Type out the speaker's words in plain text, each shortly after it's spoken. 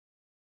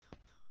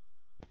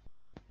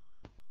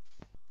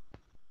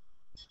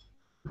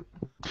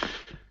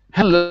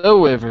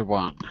Hello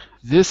everyone,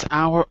 this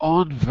hour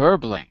on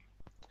Verbling,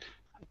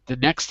 the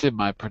next in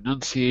my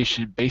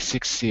pronunciation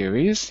basics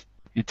series.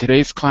 In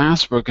today's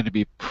class we're going to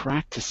be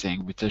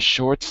practicing with the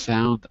short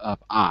sound of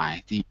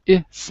I, the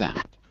I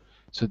sound.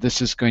 So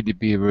this is going to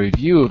be a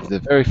review of the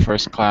very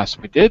first class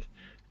we did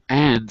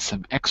and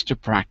some extra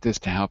practice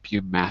to help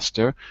you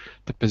master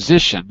the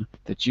position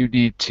that you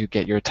need to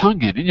get your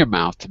tongue in your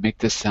mouth to make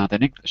this sound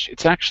in English.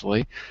 It's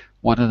actually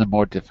one of the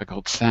more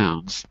difficult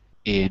sounds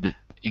in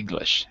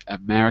English,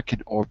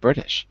 American or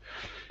British.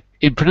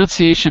 In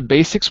pronunciation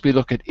basics, we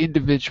look at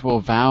individual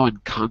vowel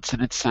and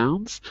consonant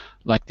sounds,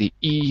 like the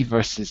E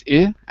versus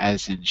I,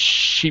 as in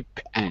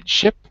sheep and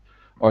ship,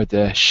 or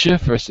the sh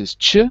versus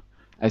ch,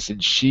 as in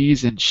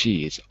she's and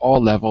she's.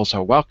 All levels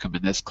are welcome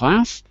in this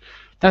class.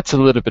 That's a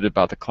little bit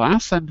about the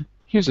class, and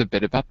here's a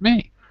bit about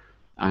me.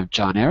 I'm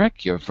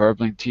Jon-Eric, your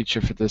Verbling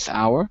teacher for this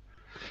hour,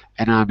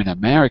 and I'm an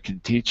American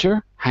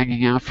teacher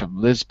hanging out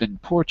from Lisbon,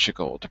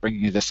 Portugal to bring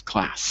you this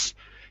class.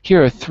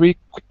 Here are 3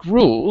 quick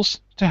rules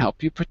to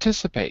help you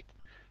participate.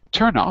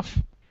 Turn off,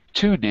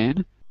 tune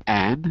in,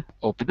 and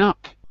open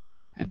up.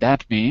 And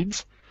that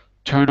means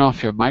turn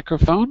off your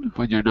microphone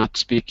when you're not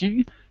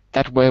speaking.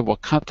 That way we'll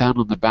cut down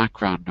on the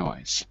background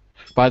noise.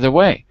 By the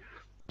way,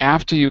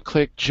 after you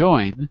click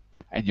join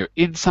and you're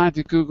inside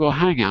the Google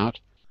Hangout,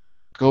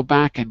 go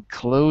back and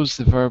close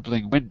the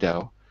Verbling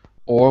window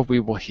or we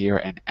will hear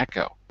an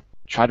echo.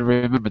 Try to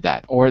remember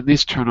that, or at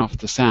least turn off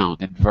the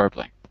sound in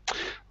Verbling.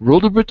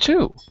 Rule number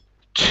 2,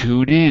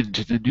 tune in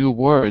to the new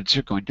words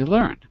you're going to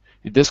learn.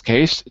 In this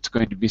case, it's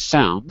going to be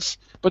sounds,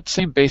 but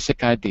same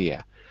basic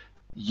idea.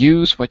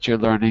 Use what you're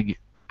learning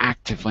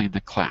actively in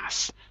the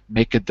class.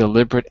 Make a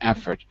deliberate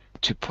effort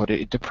to put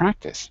it into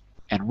practice.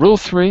 And rule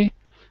 3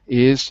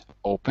 is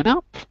open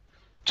up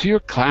to your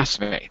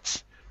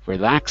classmates.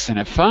 Relax and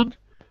have fun.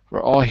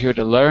 We're all here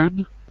to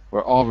learn.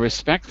 We're all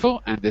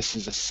respectful, and this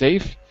is a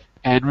safe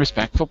and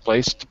respectful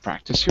place to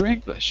practice your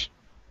English.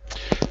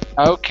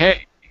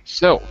 Okay,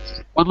 so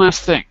one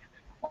last thing.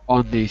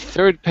 On the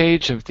 3rd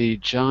page of the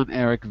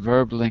Jon-Eric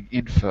Verbling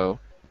Info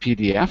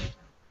PDF,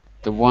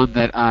 the one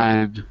that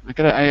I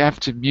have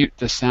to mute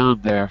the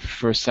sound there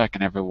for a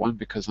second, everyone,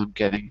 because I'm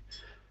getting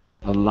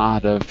a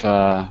lot of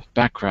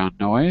background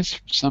noise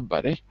from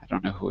somebody. I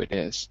don't know who it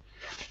is.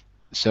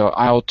 So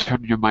I'll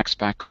turn your mics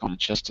back on in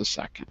just a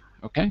second,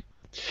 okay?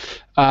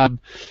 On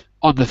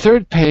the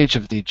 3rd page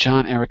of the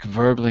Jon-Eric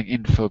Verbling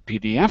Info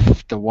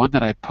PDF, the one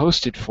that I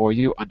posted for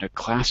you under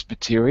class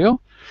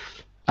material,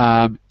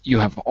 you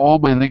have all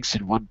my links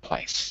in one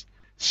place.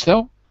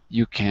 So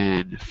you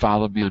can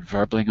follow me on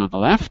Verbling on the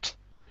left,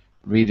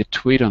 read a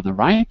tweet on the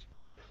right.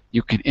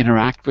 You can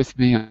interact with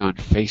me on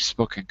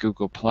Facebook and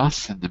Google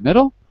Plus in the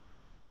middle,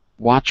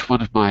 watch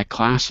one of my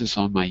classes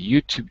on my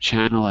YouTube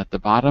channel at the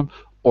bottom,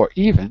 or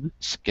even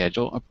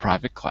schedule a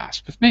private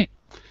class with me.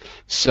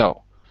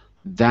 So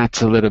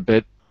that's a little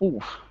bit,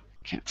 ooh,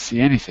 can't see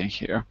anything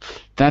here.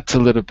 That's a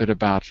little bit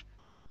about,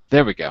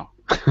 there we go.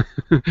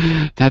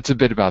 That's a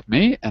bit about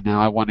me, and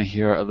now I want to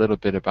hear a little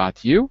bit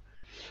about you.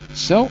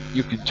 So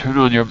you can turn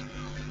on your,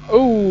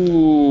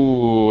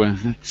 oh,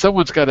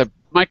 someone's got a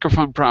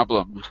microphone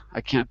problem. I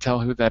can't tell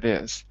who that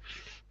is.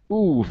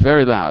 Ooh,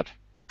 very loud.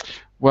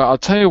 Well, I'll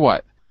tell you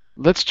what.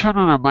 Let's turn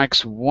on our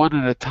mics one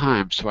at a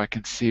time so I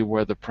can see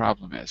where the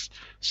problem is.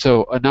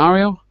 So,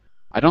 Anario,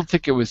 I don't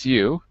think it was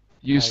you.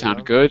 You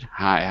sound good.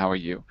 Hi, how are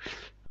you?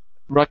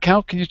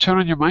 Raquel, can you turn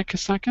on your mic a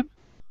second?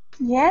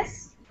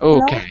 Yes.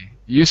 Okay, Hello?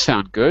 you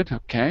sound good.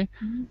 Okay.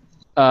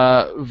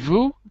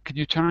 Vu, can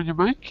you turn on your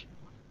mic?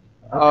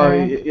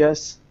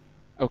 Yes.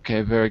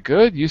 Okay, very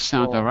good. You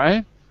sound all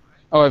right.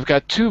 Oh, I've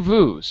got 2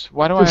 Vus.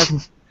 Why do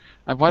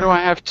I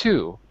have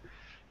 2?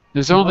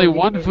 There's only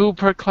 1 Vu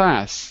per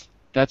class.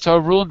 That's our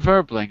rule in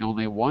Verbling.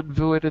 Only 1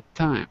 Vu at a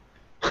time.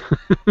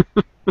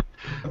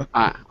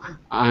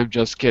 I'm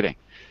just kidding.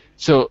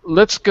 So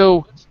let's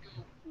go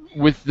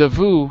with the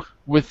Vu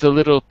with the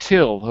little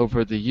till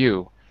over the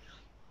U.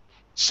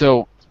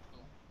 So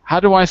how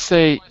do I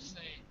say?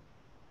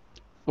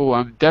 Oh,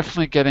 I'm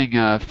definitely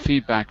getting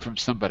feedback from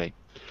somebody.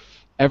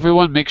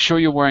 Everyone, make sure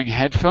you're wearing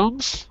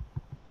headphones,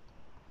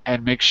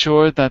 and make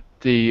sure that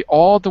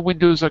all the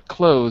windows are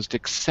closed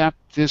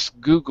except this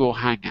Google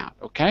Hangout.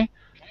 Okay?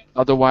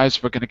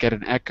 Otherwise, we're going to get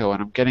an echo,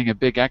 and I'm getting a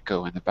big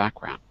echo in the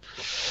background.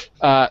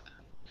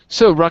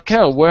 So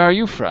Raquel, where are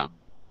you from?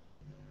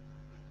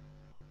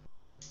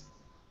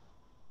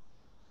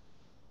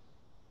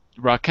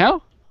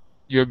 Raquel,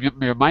 your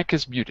mic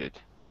is muted.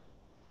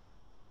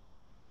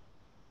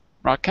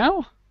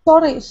 Raquel?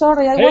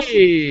 Sorry. I was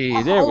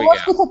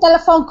with a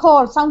telephone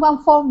call.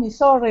 Someone phoned me.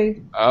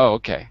 Sorry. Oh,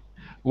 okay.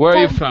 Where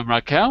are you from,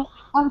 Raquel?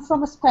 I'm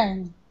from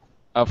Spain.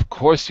 Of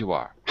course you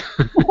are.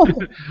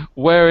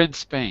 Where in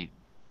Spain?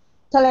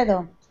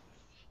 Toledo.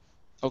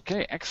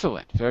 Okay,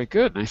 excellent. Very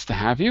good. Nice to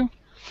have you.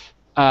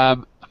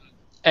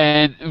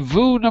 And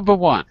Vu number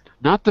 1.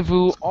 Not the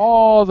Vu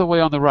all the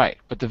way on the right,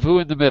 but the Vu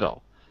in the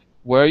middle.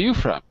 Where are you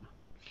from?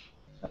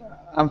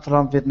 I'm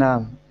from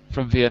Vietnam.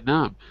 From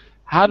Vietnam.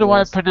 How do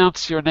I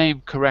pronounce your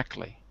name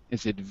correctly?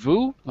 Is it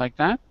Vu, like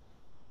that?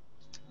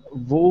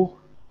 Vu.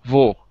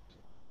 Vo.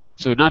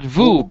 So not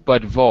vu,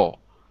 but vo.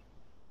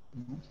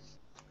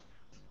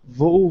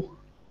 Vũ.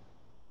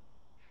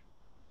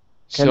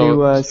 Can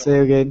So you say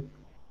again?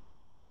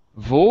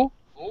 vo.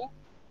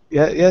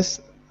 Yeah,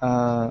 yes.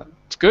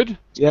 It's good.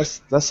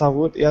 Yes, that sounds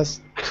good.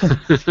 Yes.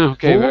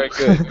 Okay, Vũ. very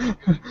good.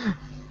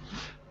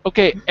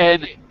 Okay,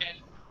 and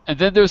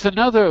then there's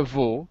another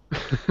vo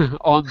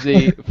on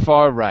the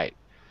far right.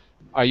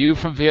 Are you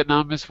from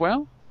Vietnam as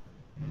well?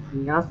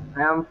 Yes,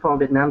 I am from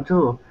Vietnam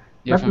too.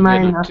 You're from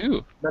Vietnam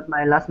too. But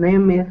my last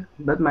name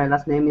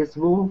is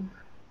Wu.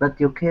 But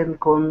you can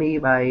call me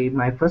by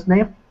my first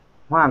name,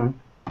 Hoàng.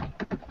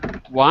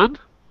 Juan?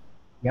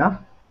 Yeah.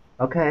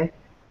 Okay.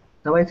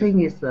 So I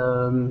think it's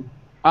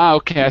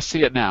Okay, I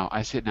see it now.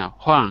 I see it now.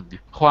 Huang.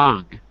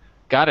 Huang.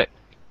 Got it.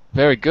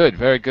 Very good,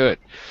 very good.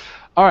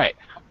 All right.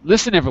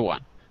 Listen,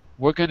 everyone.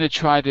 We're going to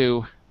try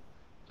to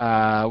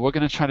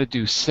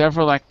do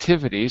several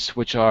activities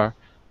which are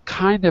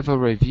kind of a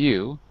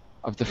review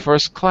of the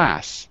first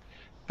class.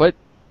 But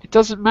it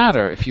doesn't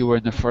matter if you were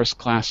in the first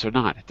class or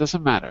not. It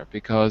doesn't matter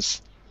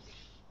because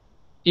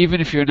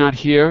even if you're not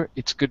here,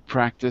 it's good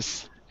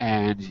practice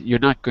and you're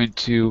going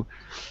to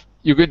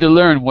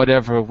learn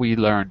whatever we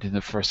learned in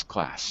the first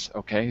class,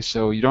 okay?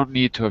 So you don't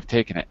need to have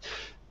taken it.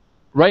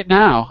 Right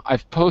now,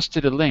 I've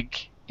posted a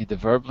link in the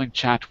VerbLink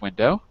chat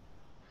window.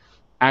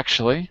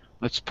 Actually,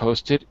 let's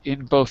post it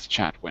in both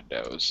chat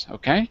windows,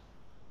 okay?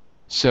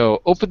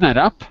 So open that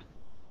up.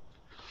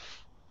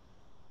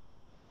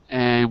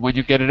 And when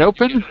you get it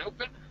open,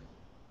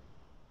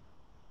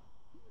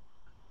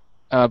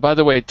 by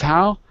the way,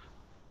 Tao.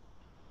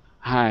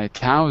 Hi,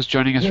 Tao is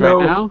joining us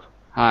right now.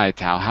 Hi,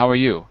 Tao. How are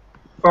you?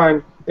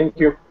 Fine, thank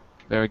you.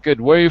 Very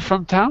good. Where are you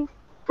from, Tao?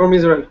 From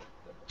Israel.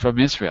 From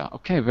Israel.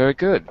 Okay, very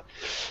good.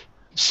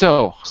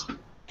 So,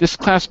 this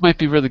class might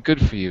be really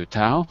good for you,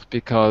 Tao,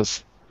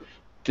 because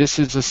this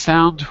is a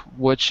sound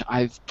which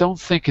I don't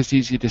think is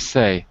easy to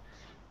say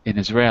in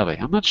Israeli.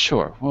 I'm not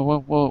sure. We're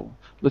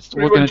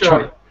going to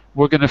try.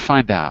 We're going to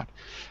find out.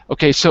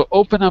 Okay, so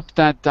open up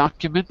that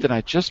document that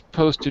I just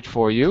posted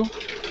for you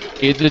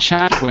in the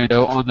chat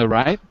window on the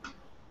right.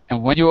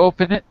 And when you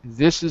open it,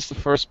 this is the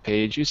first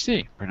page you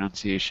see,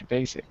 Pronunciation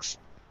Basics.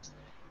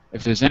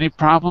 If there's any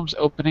problems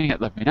opening it,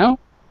 let me know.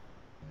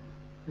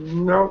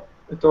 No,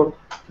 at all.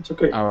 It's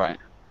okay. All right.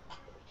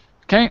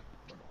 Okay.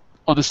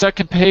 On the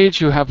second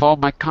page, you have all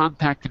my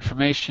contact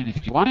information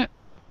if you want it.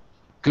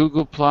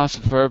 Google+,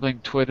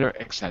 VerbLink, Twitter,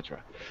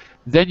 etc.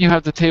 Then you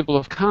have the table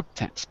of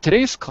contents.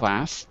 Today's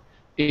class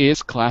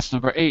is class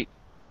number 8.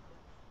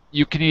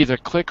 You can either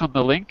click on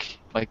the link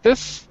like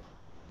this,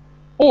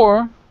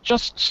 or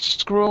just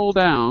scroll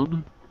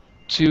down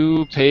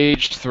to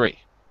page 3.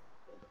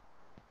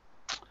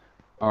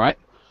 All right.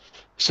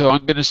 So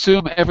I'm going to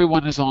assume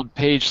everyone is on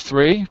page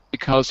 3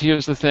 because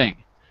here's the thing.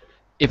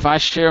 If I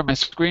share my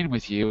screen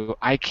with you,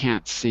 I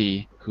can't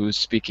see who's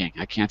speaking.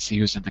 I can't see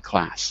who's in the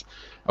class.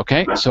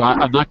 Okay? So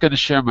I'm not going to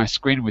share my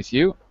screen with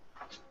you.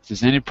 If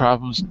there's any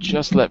problems,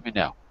 just let me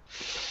know.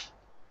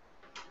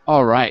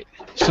 All right.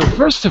 So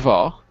first of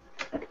all,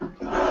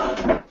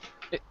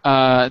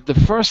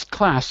 the first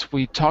class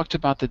we talked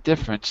about the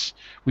difference.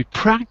 We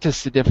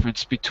practiced the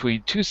difference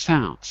between two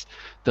sounds: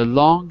 the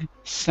long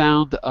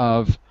sound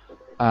of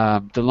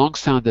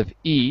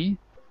E,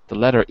 the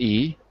letter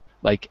E,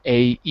 like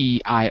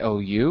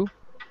A-E-I-O-U,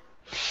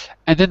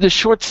 and then the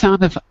short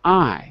sound of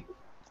I.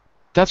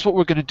 That's what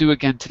we're going to do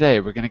again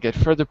today. We're going to get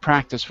further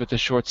practice with the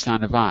short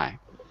sound of I.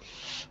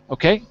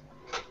 Okay?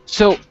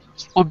 So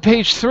on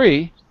page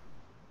 3,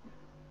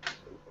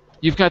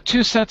 you've got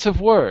two sets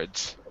of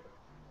words.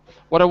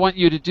 What I want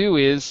you to do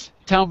is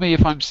tell me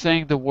if I'm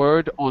saying the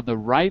word on the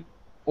right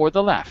or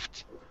the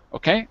left.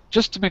 Okay?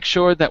 Just to make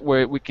sure that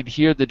we can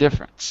hear the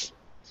difference.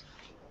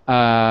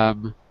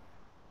 Oh,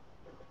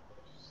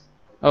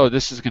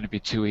 this is going to be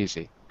too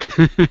easy.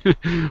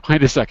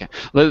 Wait a second.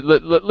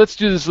 Let's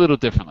do this a little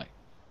differently.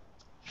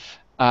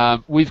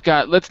 We've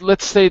got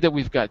let's say that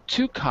we've got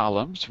two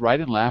columns,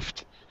 right and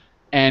left,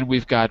 and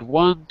we've got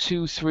 1,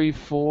 2, 3,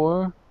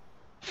 4,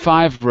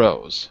 5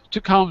 rows.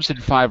 2 columns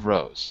and 5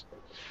 rows.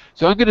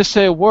 So I'm going to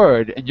say a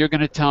word, and you're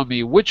going to tell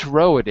me which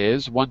row it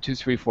is, 1, 2,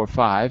 3, 4,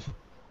 5,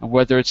 and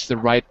whether it's the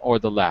right or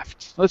the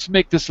left. Let's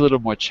make this a little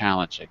more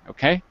challenging,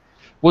 okay?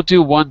 We'll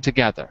do one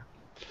together.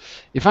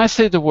 If I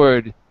say the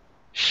word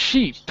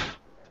sheep,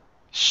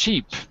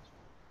 sheep,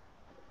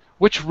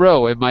 which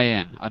row am I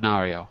in,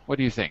 Anario? What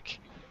do you think?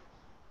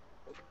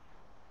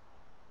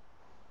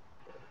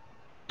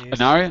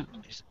 Anario?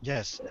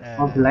 Yes.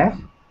 on the left.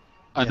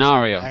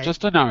 Anario, Yes,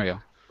 just Anario.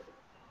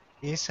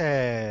 Is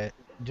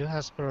you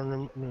have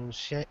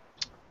pronunciation.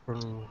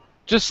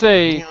 Just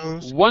say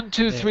 1,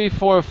 2, 3,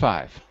 4,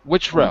 5.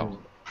 Which row?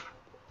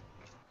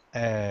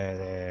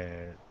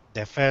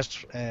 The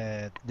first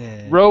the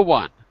Row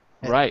 1.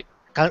 Right.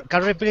 Can you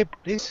repeat,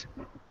 please?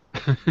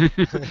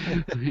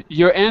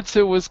 Your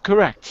answer was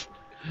correct.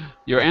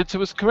 Your answer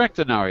was correct,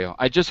 Anario.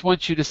 I just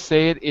want you to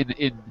say it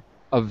in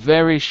a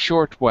very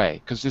short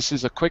way, because this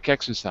is a quick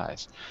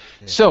exercise.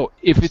 Yes. So,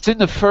 if it's in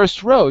the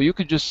first row, you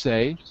can just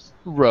say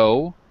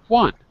row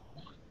 1.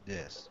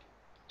 Yes.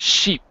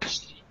 Sheep.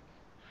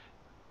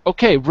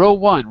 Okay, row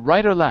 1,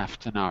 right or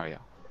left, Anario?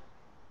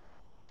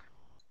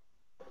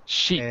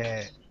 Sheep.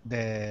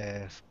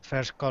 The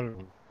first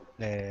column,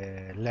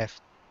 the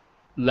left.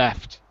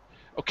 Left.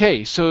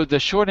 Okay, so the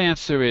short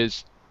answer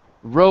is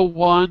row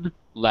 1,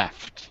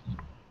 left.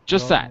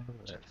 Just Row that.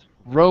 left.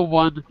 Row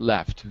 1,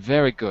 left.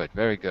 Very good,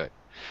 very good.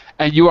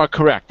 And you are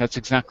correct. That's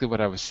exactly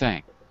what I was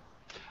saying.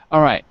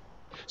 All right.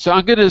 So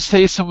I'm going to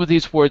say some of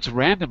these words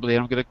randomly,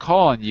 and I'm going to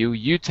call on you.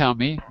 You tell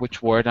me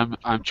which word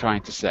I'm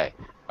trying to say.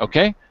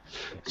 Okay?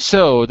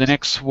 So the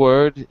next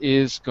word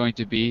is going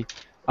to be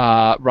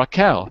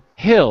Raquel.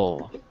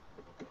 Hill.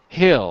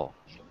 Hill.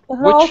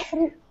 Row Which?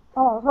 3,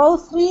 row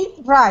 3,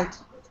 right.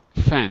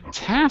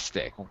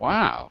 Fantastic.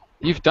 Wow.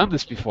 You've done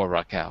this before,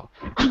 Raquel.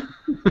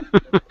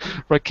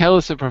 Raquel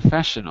is a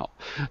professional.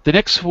 The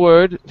next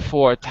word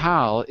for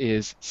Tal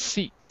is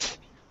seat.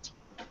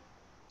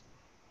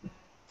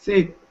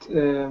 Seat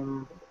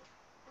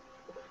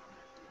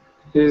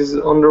is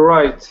on the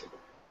right.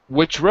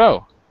 Which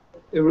row?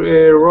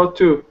 Row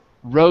 2.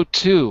 Row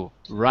 2,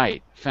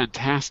 right.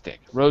 Fantastic.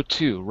 Row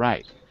 2,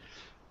 right.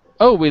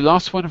 Oh, we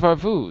lost one of our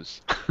VUs.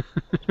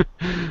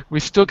 We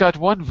still got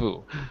one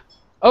VU.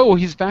 Oh,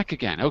 he's back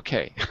again.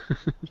 Okay.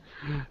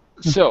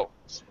 So,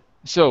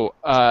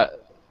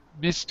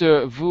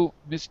 Mr.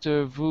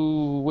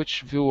 Vu,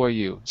 which Vu are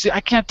you? See, I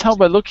can't tell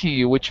by looking at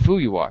you which Vu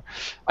you are.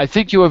 I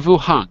think you are Vu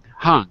Hung.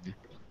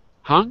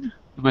 Hung?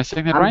 Am I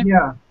saying that I'm right?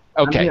 here.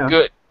 Okay, I'm here.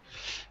 good.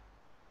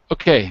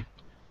 Okay,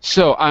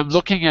 so I'm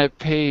looking at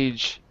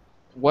page,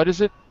 what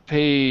is it?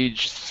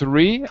 Page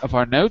 3 of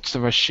our notes,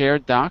 of our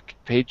shared doc,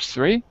 page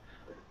 3,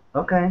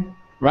 Okay.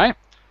 right?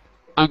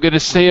 I'm going to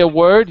say a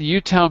word.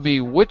 You tell me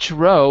which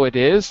row it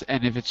is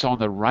and if it's on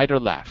the right or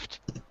left.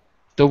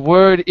 The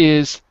word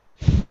is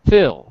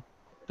fill.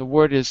 The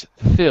word is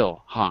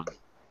fill, Hung.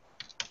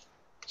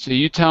 So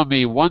you tell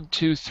me 1,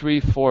 2, 3,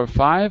 4,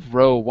 5,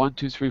 row 1,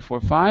 2, 3, 4,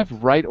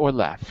 5, right or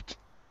left?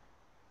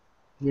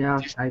 Yeah,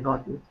 I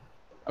got it.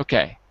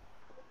 Okay.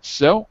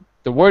 So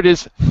the word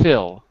is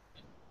fill.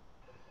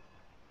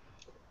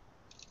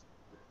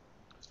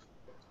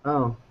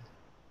 Oh,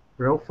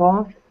 row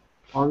 4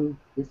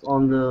 is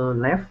on the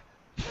left.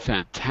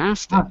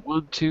 Fantastic. Ah.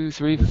 1, 2,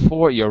 3,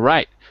 4. You're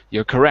right.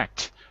 You're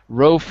correct.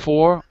 Row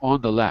 4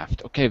 on the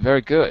left. Okay,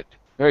 very good.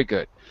 Very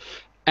good.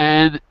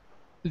 And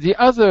the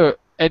other,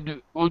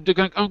 and I'm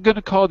going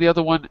to call the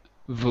other one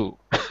Vu.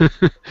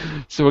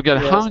 So we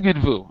got Yes. Hung and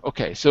Vu.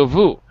 Okay, so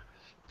Vu.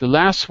 The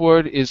last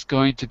word is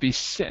going to be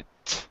sit.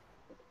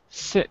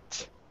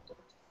 Sit.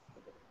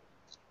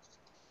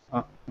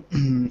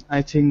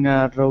 I think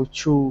row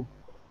 2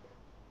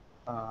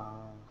 uh,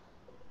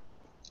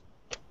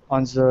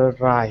 on the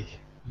right.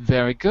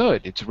 Very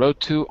good. It's row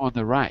 2 on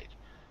the right.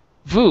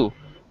 Vu,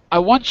 I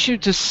want you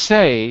to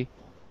say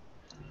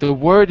the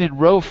word in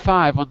row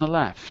 5 on the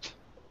left.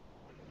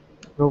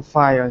 Row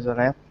 5 on the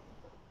left.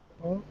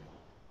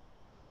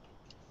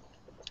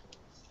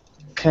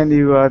 Can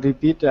you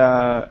repeat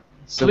the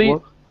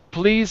word?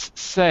 Please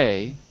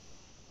say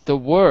the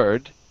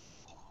word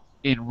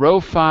in row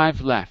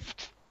 5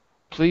 left.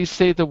 Please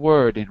say the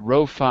word in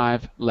row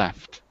 5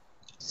 left.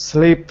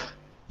 Sleep.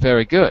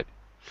 Very good.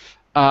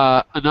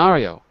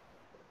 Anario,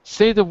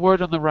 say the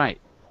word on the right.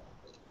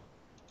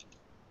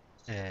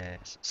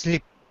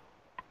 Sleep.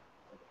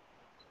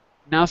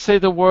 Now say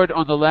the word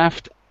on the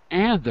left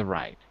and the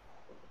right.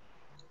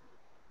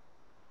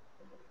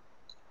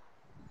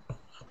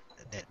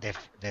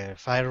 The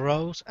 5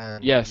 rows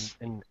and Yes.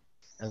 and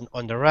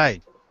on the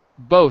right.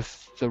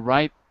 Both the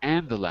right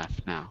and the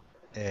left now.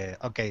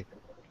 Okay.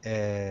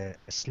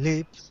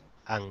 Sleep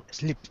and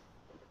sleep.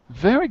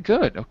 Very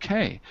good.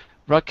 Okay.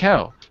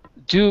 Raquel,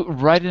 do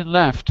right and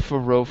left for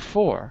row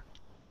 4.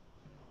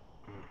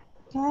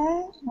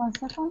 Okay, 1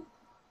 second.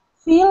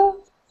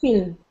 Fill.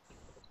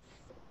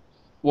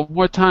 One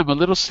more time, a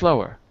little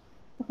slower.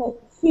 Okay,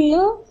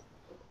 fill.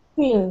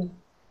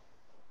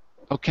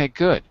 Okay,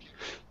 good.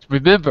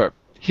 Remember,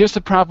 here's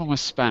the problem with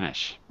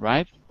Spanish,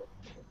 right?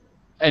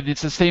 And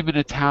it's the same in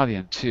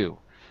Italian too.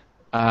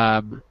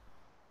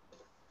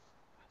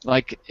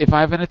 Like if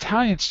I have an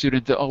Italian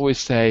student, they'll always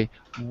say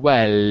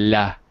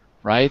well,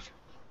 right?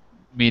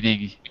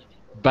 Meaning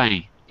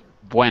bene,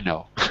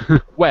 bueno,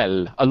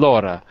 well,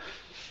 allora.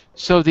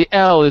 So the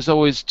L is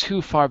always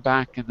too far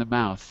back in the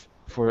mouth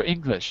for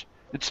English.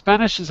 And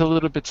Spanish is a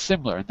little bit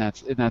similar, and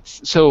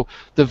that's so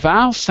the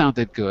vowel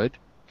sounded good,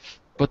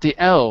 but the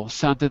L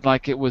sounded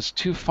like it was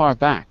too far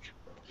back.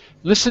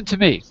 Listen to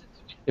me.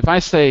 If I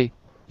say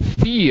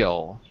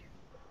feel,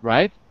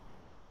 right?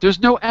 There's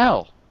no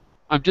L.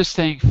 I'm just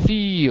saying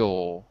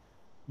feel.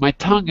 My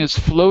tongue is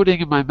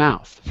floating in my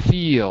mouth.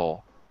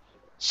 Feel.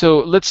 So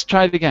let's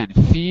try it again.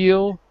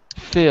 Feel,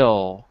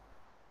 fill.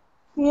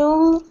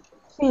 Fill.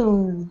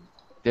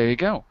 There you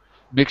go.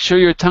 Make sure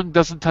your tongue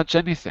doesn't touch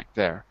anything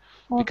there.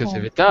 Because Okay.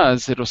 if it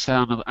does, it will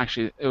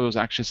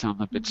actually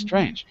sound a bit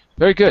strange.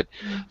 Very good.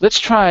 Let's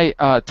try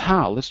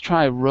Tal. Let's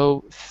try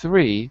row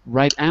 3,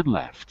 right and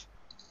left.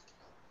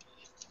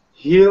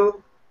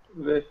 Hill.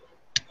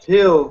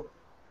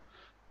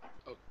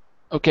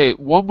 Okay,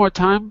 one more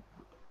time.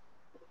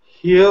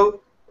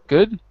 Hill.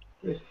 Good.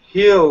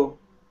 Hill.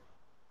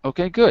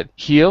 Okay, good.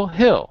 Heel,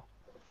 hill.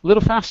 A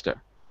little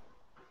faster.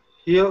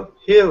 Hill.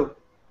 Hill.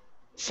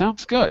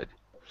 Sounds good.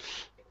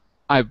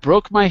 I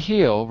broke my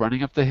heel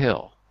running up the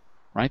hill.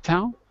 Right,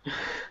 Tal?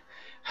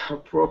 I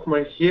broke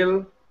my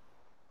heel.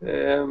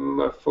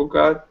 I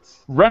forgot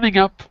Running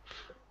up.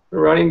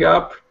 running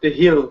up the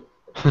hill.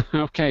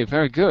 Okay,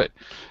 very good.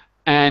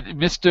 And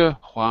Mr.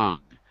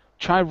 Huang,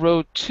 try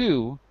row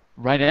 2,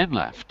 right and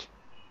left.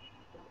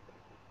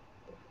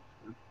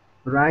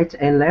 Right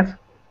and left.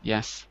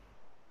 Yes.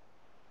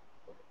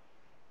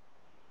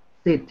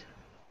 Sit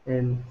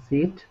and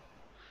sit.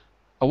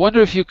 I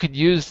wonder if you could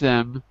use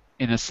them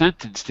in a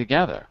sentence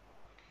together.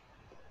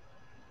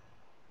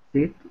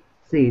 Sit.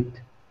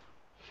 Sit.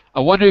 I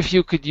wonder if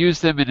you could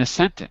use them in a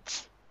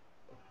sentence.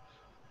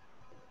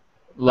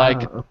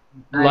 Like,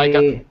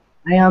 I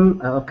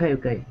am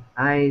okay.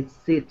 I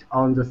sit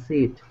on the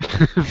seat.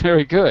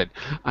 very good.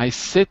 I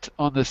sit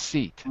on the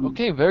seat.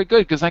 Okay, very good,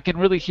 because I can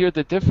really hear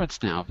the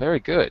difference now. Very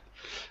good.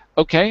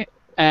 Okay,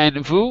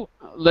 and Vu,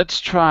 let's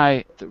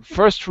try the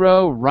first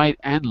row, right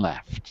and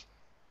left.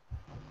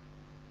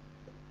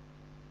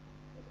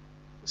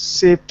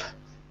 Sip.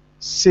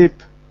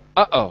 Sip.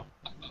 Uh-oh.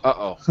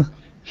 Uh-oh.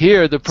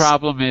 Here the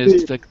problem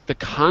is the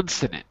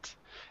consonant.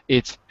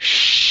 It's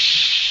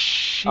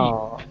sheep.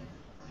 Oh.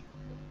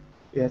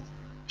 Yes.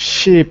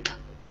 Sheep.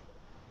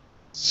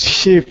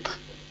 Sheep.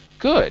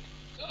 Good.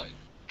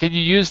 Can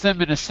you use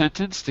them in a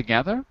sentence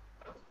together?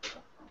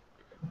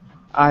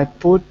 I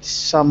put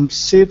some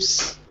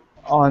ships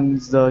on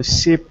the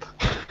ship.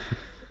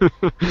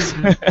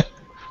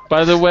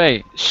 By the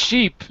way,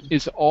 sheep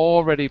is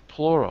already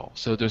plural,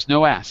 so there's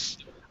no S.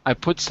 I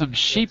put some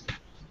sheep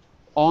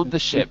on the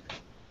ship.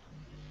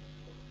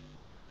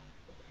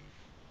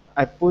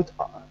 I put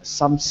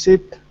some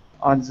ship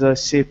on the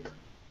ship.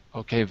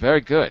 Okay,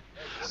 very good.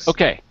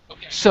 Okay,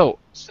 so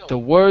the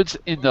words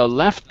in the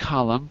left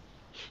column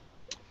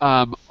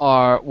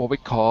are what we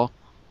call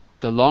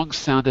the long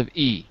sound of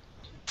E.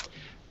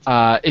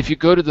 If you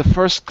go to the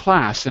first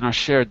class in our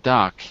shared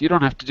doc, you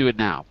don't have to do it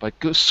now, but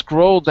go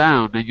scroll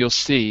down and you'll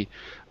see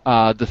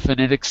the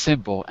phonetic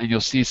symbol, and you'll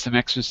see some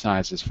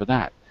exercises for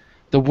that.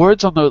 The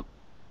words on the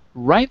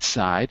right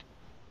side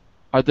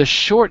are the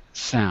short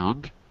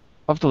sound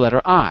of the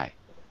letter I.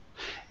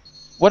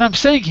 What I'm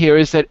saying here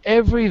is that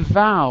every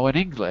vowel in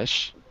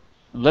English,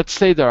 let's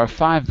say there are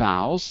 5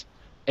 vowels,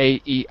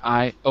 A, E,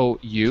 I, O,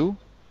 U,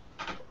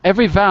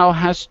 every vowel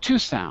has 2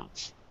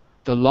 sounds.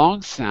 The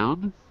long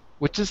sound,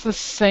 which is the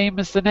same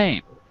as the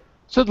name.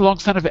 So the long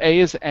sound of A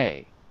is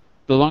A.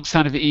 The long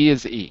sound of E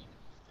is E.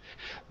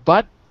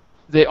 But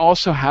they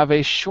also have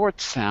a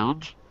short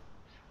sound,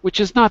 which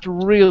is not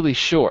really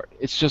short.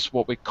 It's just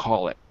what we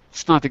call it.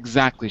 It's not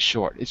exactly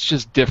short. It's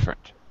just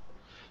different.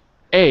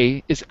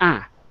 A is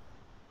A.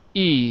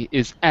 E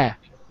is E.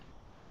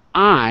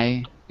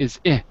 I is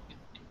I.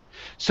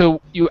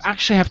 So you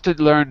actually have to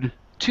learn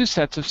 2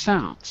 sets of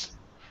sounds.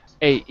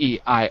 A, E,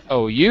 I,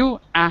 O, U,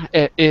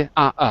 A, E,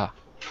 I, A.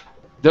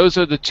 Those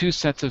are the 2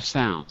 sets of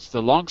sounds.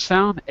 The long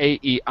sound, A,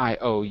 E, I,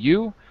 O,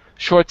 U.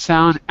 Short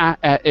sound, A,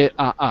 E,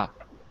 I, A.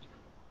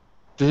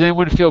 Does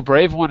anyone feel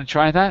brave and want to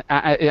try that?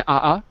 A, E,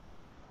 I,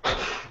 A.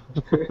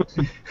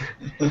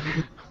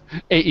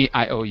 A, E,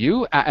 I, O,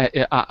 U, A,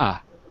 E, I,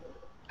 A.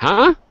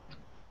 Huh?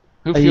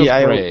 Who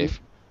feels brave?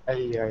 There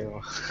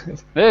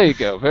you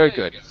go. Very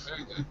good.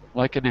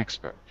 Like an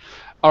expert.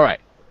 All right.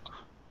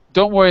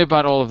 Don't worry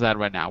about all of that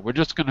right now. We're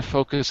just going to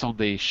focus on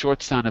the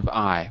short sound of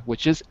I,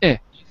 which is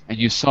I. And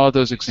you saw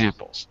those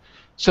examples.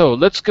 So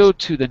let's go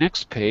to the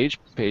next page,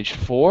 page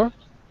 4.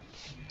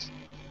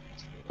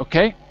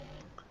 Okay?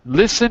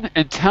 Listen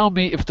and tell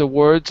me if the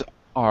words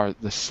are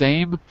the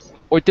same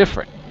or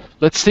different.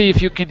 Let's see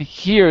if you can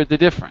hear the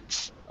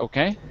difference.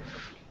 Okay?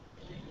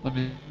 Let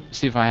me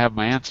see if I have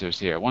my answers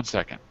here. One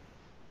second.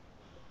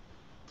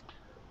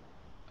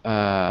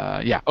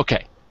 Yeah,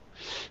 okay.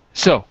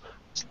 So,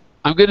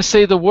 I'm going to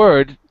say the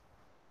word.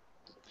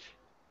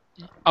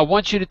 I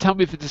want you to tell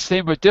me if it's the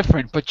same or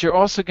different, but you're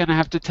also going to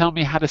have to tell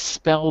me how to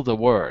spell the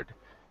word.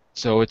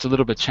 So it's a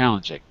little bit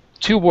challenging.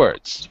 2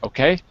 words,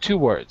 okay? 2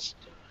 words.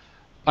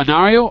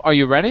 Anario, are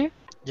you ready?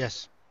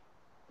 Yes.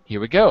 Here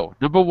we go.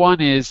 Number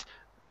 1 is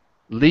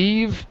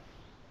leave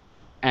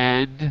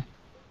and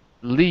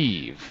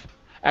leave.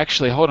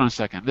 Actually, hold on a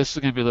second. This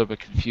is going to be a little bit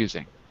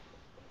confusing.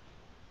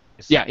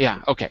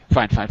 Yeah, okay,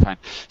 fine.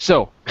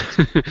 So,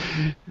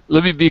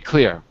 let me be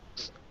clear.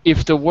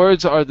 If the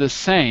words are the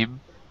same,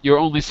 you're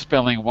only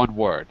spelling 1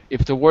 word.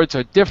 If the words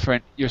are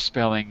different, you're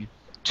spelling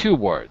 2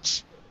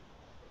 words.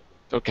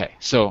 Okay,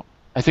 so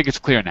I think it's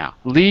clear now.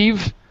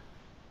 Leave,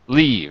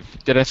 leave.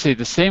 Did I say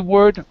the same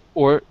word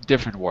or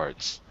different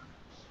words?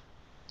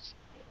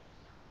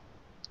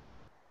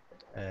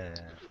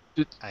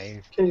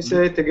 I Can you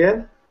say it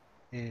again?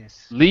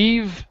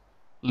 Leave,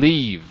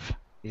 leave.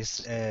 Is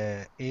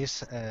the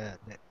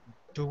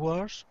 2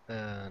 words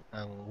and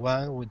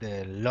 1 with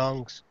the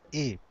long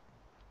E.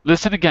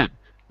 Listen again.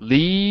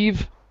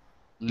 Leave,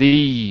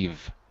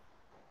 leave.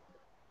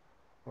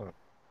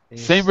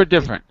 Same or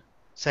different?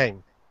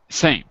 Same.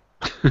 Same.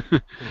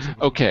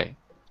 Okay.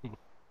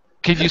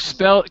 Can you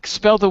spell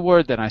the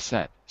word that I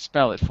said?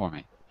 Spell it for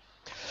me.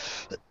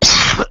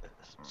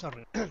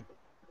 Sorry.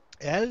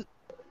 L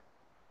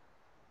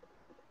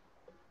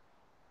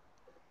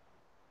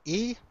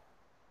E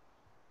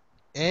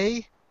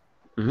A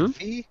Mhm.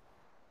 V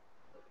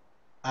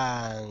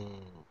and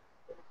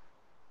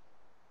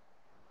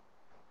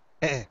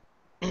E.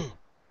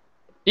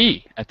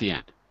 E at the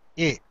end.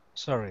 E.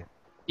 Sorry.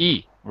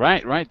 E.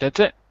 Right. That's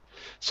it.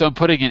 So I'm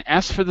putting an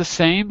S for the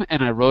same,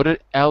 and I wrote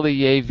it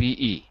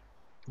Leave.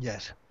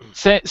 Yes.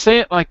 Say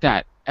it like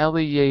that.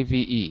 Leave.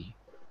 Leave.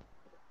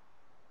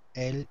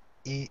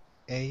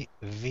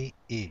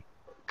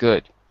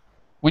 Good.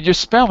 When you're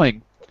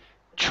spelling,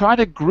 try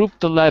to group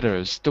the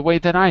letters the way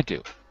that I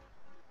do.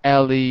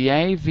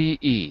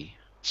 Leave.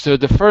 So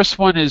the first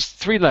one is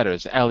 3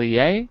 letters.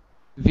 Leave.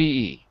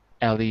 Leave.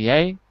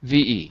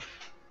 Leave.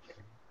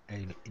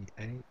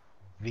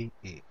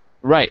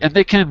 Right, and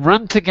they can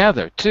run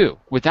together too,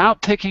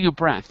 without taking a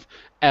breath.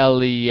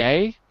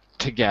 Lea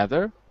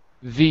together,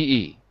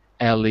 ve.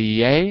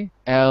 Lea,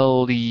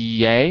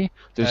 lea.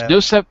 There's no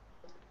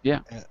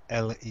yeah.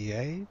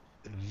 Leave.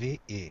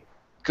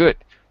 Good.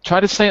 Try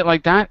to say it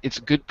like that. It's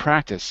good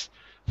practice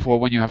for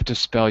when you have to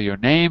spell your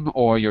name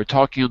or you're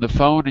talking on the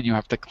phone and you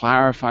have to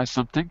clarify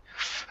something.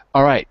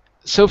 All right.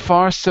 So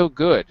far, so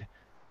good.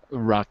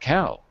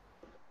 Raquel,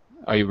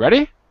 are you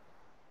ready?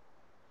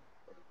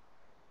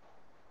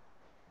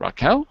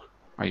 Raquel,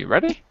 are you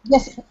ready?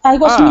 Yes, I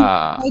was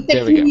it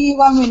there takes we go. me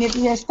 1 minute.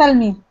 Yes, tell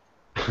me.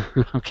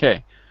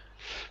 Okay.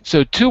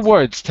 So 2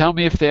 words. Tell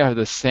me if they are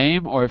the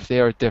same or if they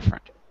are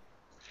different.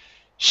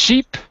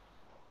 Sheep,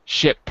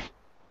 ship.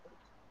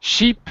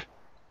 Sheep,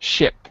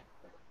 ship.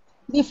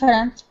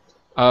 Different.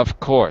 Of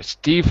course.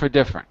 D for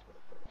different.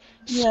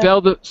 Yeah.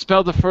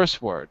 Spell the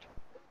first word.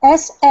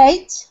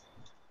 S-H-E-E-P.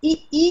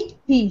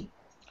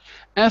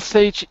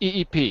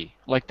 S-H-E-E-P.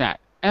 Like that.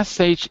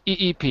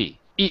 S-H-E-E-P.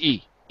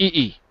 E-E.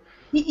 E-E.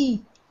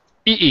 E-E.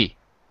 E-E.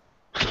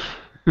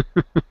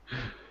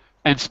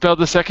 And spell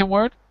the second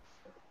word.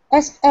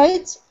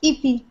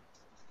 S-H-E-P.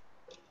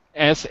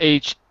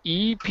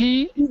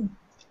 S-H-E-P.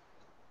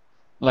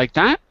 Like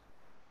that.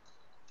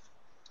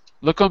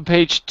 Look on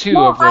page 2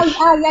 No, of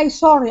the...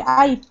 sorry,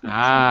 I.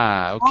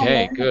 Ah,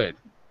 okay, good.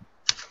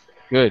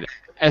 Good.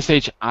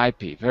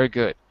 S-H-I-P. Very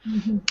good.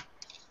 Mm-hmm.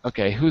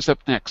 Okay, who's up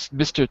next?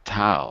 Mr.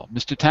 Tao.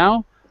 Mr.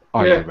 Tao,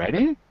 are you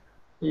ready?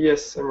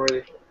 Yes, I'm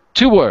ready.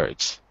 2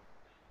 words.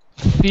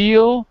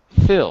 Feel,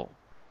 fill.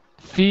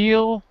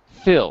 Feel,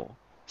 fill.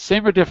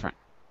 Same or different?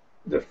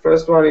 The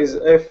first one is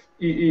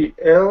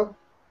F-E-E-L.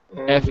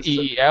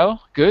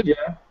 F-E-E-L. Good.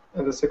 Yeah,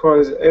 and the second one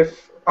is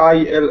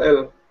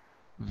F-I-L-L.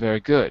 Very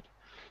good.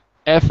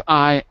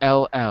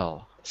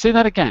 F-I-L-L. Say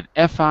that again.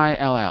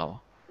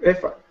 F-I-L-L.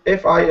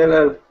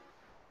 F-I-L-L.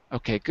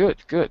 Okay,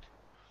 good.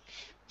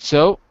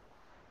 So,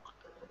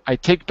 I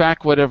take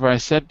back whatever I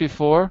said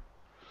before.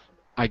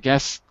 I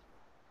guess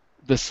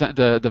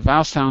the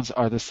vowel sounds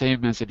are the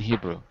same as in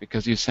Hebrew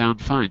because you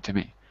sound fine to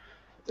me.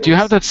 Do you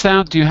have that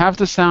sound? Do you have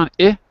the sound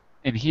I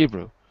in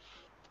Hebrew?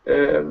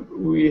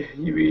 We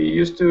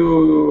used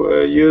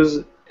to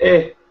use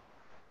like,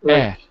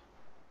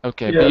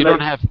 Okay, yeah, but you like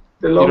don't have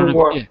the long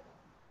one.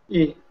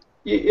 I.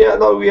 Yeah,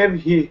 no, we have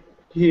he.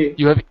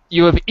 You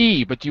have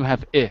E, but you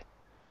have I.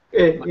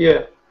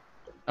 Yeah.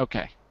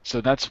 Okay,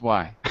 so that's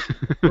why.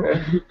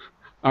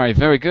 All right,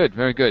 very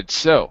good.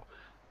 So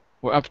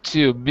we're up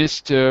to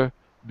Mr.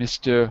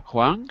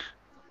 Huang.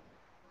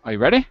 Are you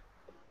ready?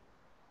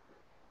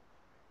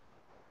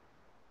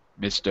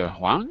 Mr.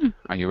 Huang,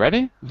 are you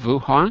ready? Vu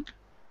Huang?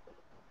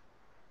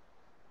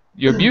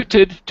 You're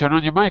muted. Turn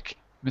on your mic.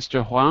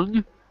 Mr.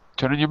 Huang,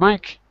 turn on your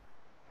mic.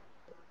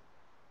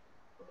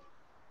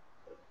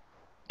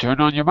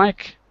 Turn on your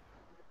mic.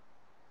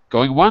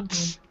 Going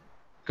once.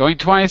 Going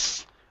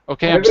twice.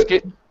 Okay, I'm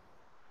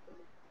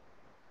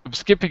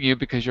skipping you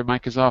because your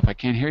mic is off. I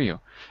can't hear you.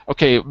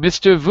 Okay,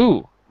 Mr.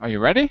 Vu, are you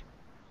ready?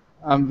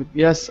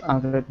 Yes,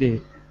 I'm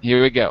ready.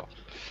 Here we go.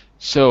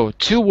 So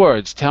 2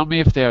 words. Tell me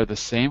if they are the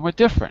same or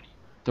different.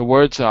 The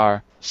words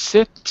are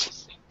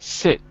sit,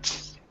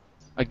 sit.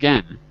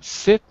 Again,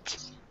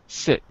 sit,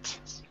 sit.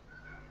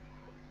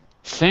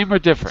 Same or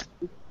different?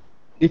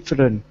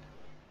 Different.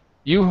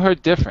 You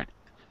heard different.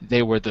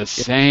 They were the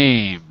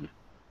same.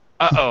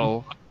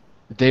 Uh-oh.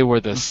 They were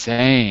the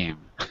same.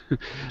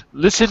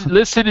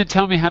 Listen and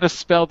tell me how to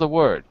spell the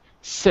word.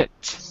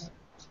 Sit.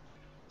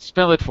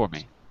 Spell it for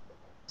me.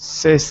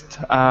 Sit.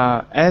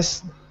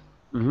 S.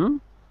 Mm-hmm.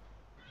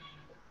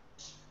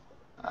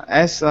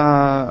 S.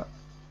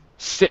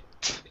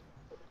 Sit.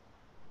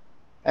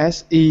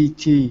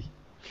 S-E-T.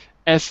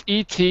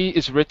 S-E-T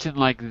is written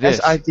like this.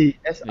 S-I-T.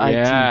 S-I-T.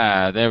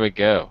 Yeah, there we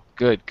go.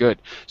 Good.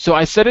 So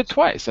I said it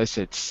twice. I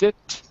said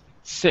sit,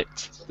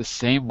 sit. The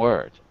same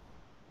word.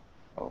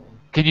 Oh.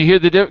 Can you hear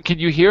Can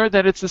you hear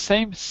that it's the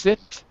same?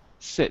 Sit,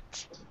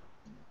 sit.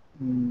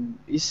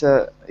 It's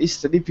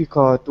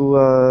difficult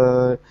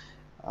to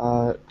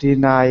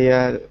deny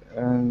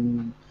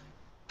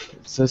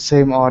the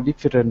same or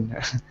different.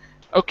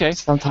 Okay.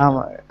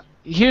 Sometimes.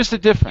 Here's the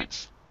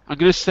difference. I'm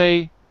going to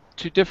say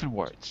two different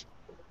words.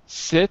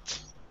 Sit,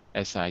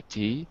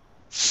 S-I-T,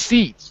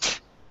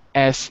 seat,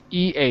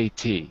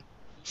 S-E-A-T.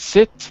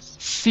 Sit,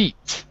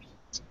 seat.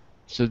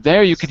 So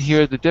there you can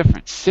hear the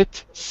difference.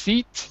 Sit,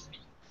 seat,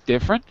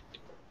 different.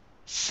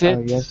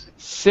 Sit, Yes.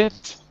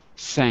 sit,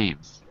 same.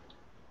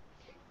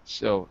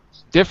 So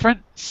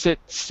different, sit,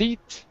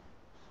 seat,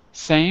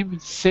 same,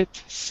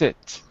 sit,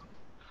 sit.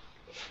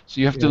 So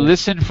you have to Yes.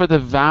 listen for the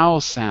vowel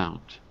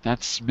sound.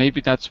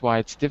 Maybe that's why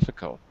it's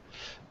difficult.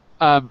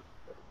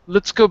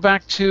 Let's go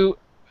back to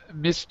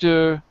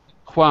Mr.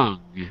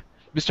 Huang.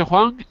 Mr.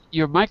 Huang,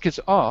 your mic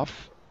is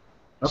off.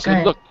 So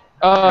Okay. look.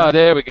 Ah,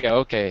 there we go.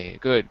 Okay,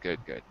 good,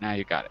 good, good. Now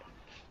you got it.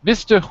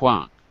 Mr.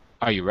 Huang,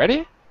 are you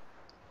ready?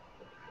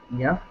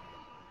 Yeah.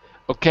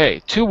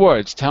 Okay, two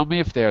words. Tell me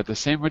if they're the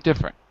same or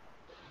different.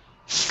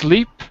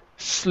 Sleep,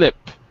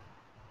 slip.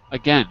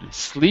 Again,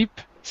 sleep,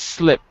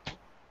 slip.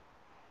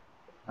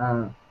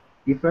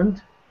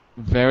 Different.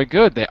 Very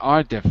good. They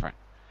are different.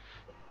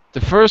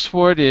 The first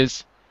word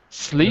is The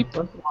sleep.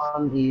 first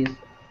one is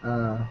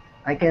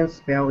I can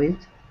spell it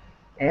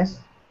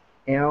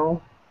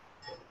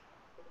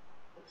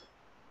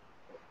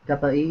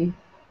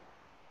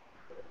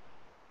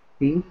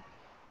SLEEP,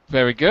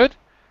 Very good.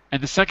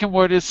 And the second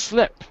word is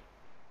slip.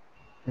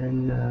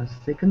 and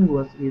second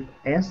word is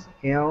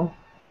SLIP.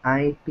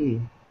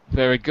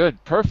 Very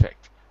good.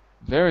 Perfect.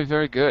 Very,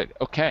 very good.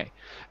 Okay.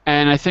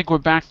 And I think we're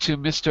back to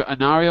Mr.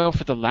 Anario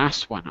for the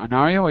last one.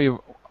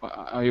 Anario,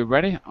 are you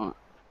ready?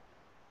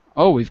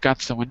 Oh, we've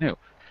got someone new.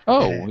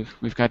 Oh,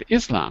 we've got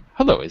Islam.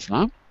 Hello,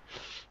 Islam.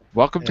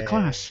 Welcome to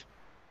class.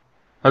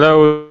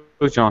 Hello,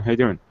 John. How you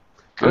doing?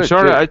 I'm Good,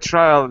 sorry.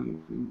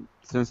 good.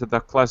 Since the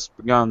class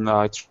began,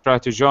 I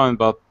tried to join,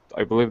 but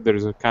I believe there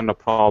is a kind of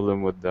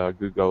problem with the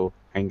Google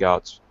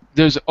Hangouts.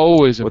 There's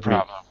always a with me.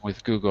 problem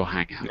with Google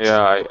Hangouts.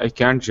 Yeah, I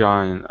can't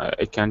join.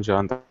 I can't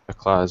join the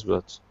class,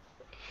 but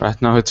right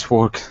now it's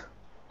work.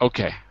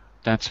 Okay,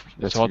 that's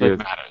all good.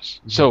 that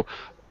matters. So,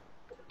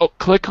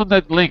 click on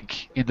that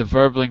link in the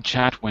VerbLink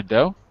chat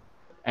window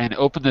and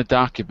open the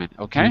document,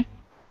 okay?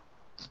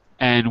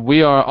 And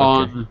we are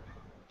on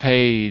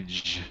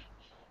page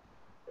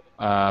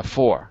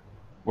 4.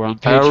 We're on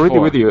page 4. already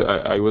with you.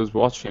 I was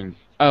watching.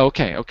 Oh,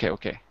 okay,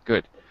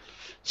 good.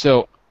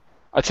 So,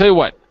 I'll tell you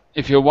what.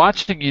 If you're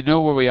watching, you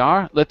know where we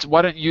are.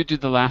 Why don't you do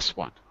the last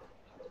one?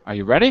 Are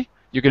you ready?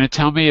 You're going to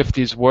tell me if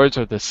these words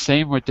are the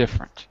same or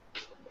different.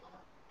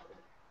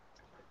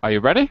 Are you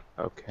ready?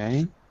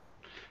 Okay.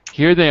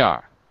 Here they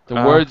are. The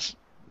words.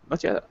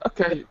 Not yet.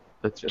 Okay.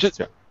 Let's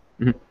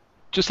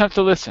just have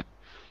to listen.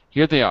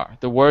 Here they are.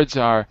 The words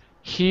are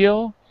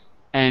heel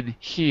and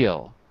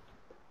heel.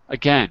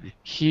 Again,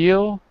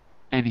 heel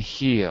and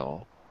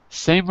heel.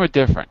 Same or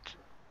different?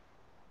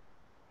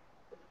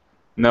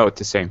 No, it's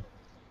the same.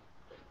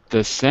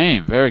 The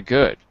same. Very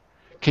good.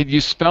 Can you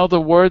spell the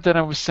word that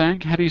I was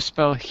saying? How do you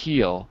spell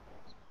heel?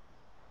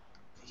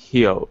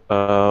 Heel.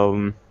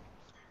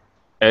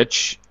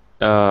 H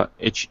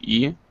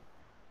E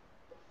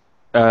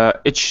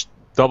H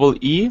double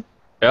E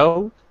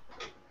L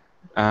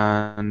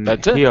and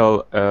that's it.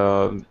 heel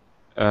H.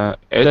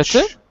 That's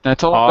it.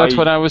 That's all. That's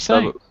what I was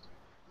saying.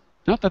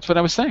 No, that's what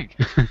I was saying.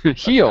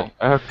 Heel.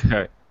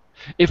 Okay.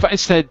 If I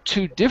said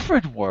two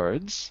different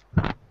words,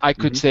 I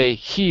could say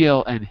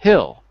heel and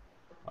hill.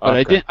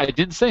 But I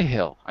didn't say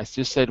hill. I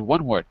just said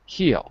one word,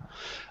 heel.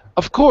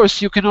 Of course,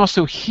 you can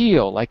also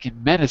heal, like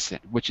in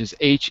medicine, which is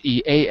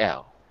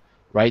H-E-A-L,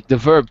 right? The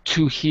verb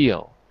to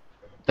heal.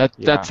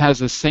 That has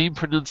the same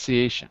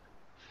pronunciation.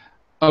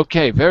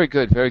 Okay, very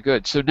good, very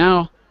good. So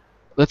now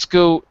let's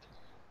go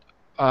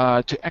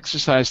to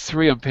exercise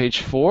 3 on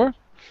page 4.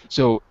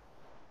 So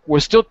I'm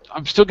still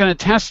going to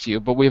test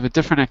you, but we have a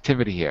different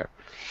activity here.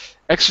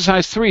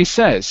 Exercise 3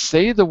 says,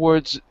 say the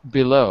words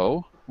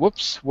below.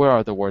 Whoops, where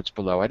are the words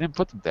below? I didn't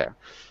put them there.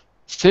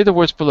 Say the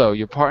words below.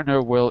 Your partner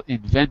will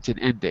invent an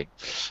ending.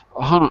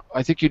 Hold on.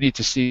 I think you need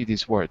to see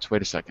these words.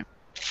 Wait a second.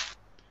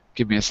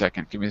 Give me a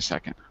second.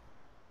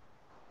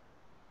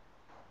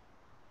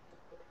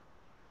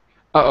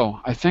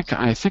 Uh-oh, I think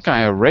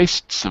I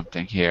erased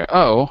something here.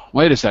 Uh-oh,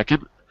 wait a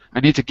second. I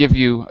need to give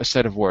you a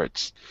set of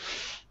words.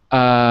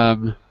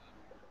 Okay,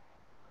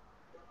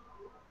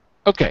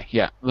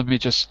 yeah, let me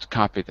just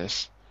copy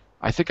this.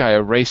 I think I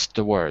erased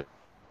the words.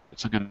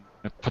 I'm going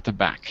to put them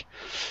back.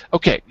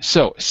 Okay,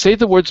 so say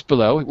the words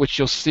below, which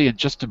you'll see in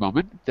just a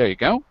moment. There you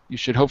go. You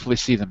should hopefully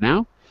see them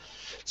now.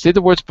 Say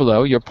the words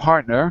below. Your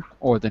partner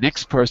or the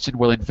next person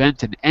will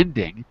invent an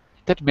ending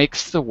that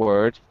makes the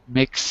word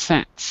make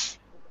sense.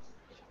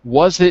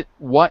 Was it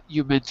what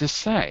you meant to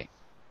say?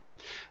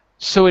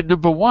 So in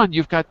number 1,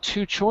 you've got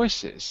two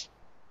choices.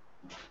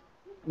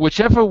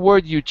 Whichever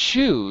word you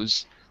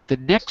choose, the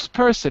next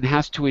person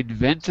has to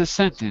invent a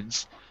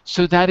sentence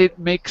so that it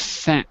makes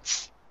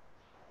sense.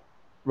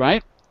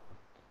 Right?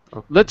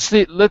 Okay.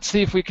 Let's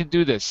see if we can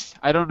do this.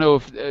 I don't know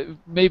if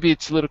maybe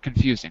it's a little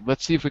confusing.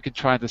 Let's see if we can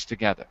try this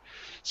together.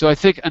 So I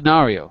think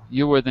Anario,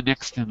 you were the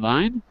next in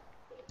line.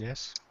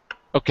 Yes.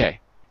 Okay.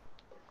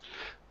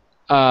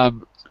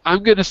 I'm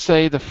going to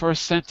say the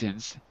first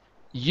sentence,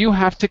 you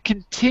have to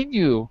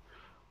continue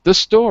the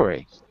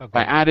story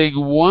by Okay.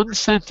 adding one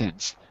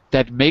sentence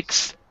that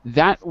makes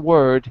that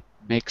word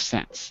make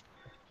sense.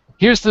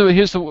 Here's the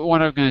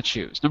one I'm going to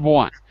choose. Number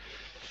one.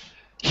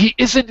 He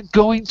isn't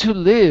going to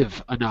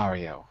live,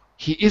 Anario.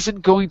 He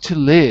isn't going to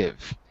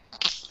live.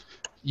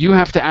 You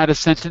have to add a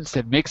sentence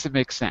that makes it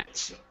make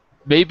sense.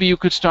 Maybe you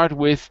could start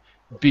with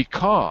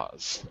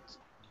because.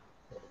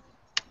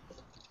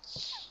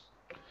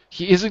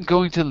 He isn't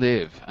going to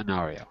live,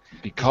 Anario.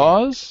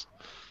 Because?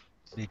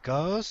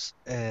 Because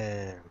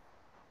it's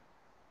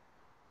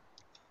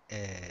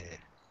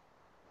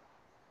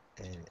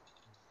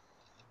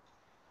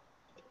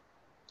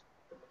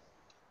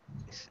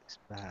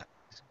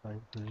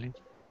going to live.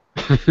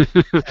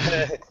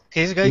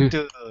 He's going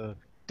to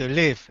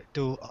live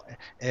to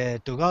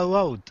go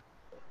out.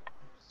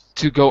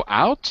 To go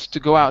out? To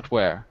go out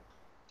where?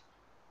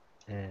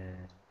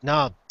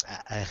 No,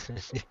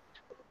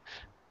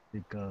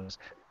 because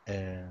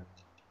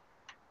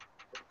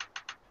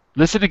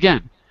Listen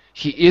again.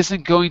 He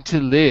isn't going to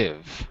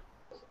live.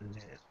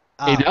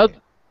 okay.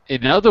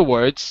 In other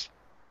words,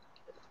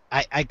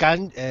 I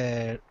can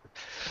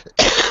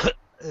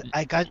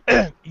I can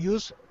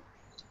use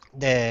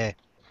the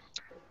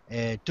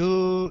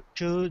 2,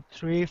 2,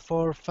 3,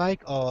 4, 5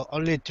 or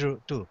only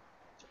two.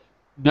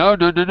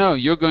 no.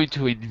 You're going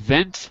to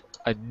invent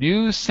a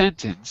new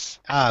sentence.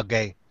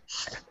 Okay.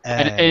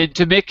 And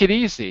to make it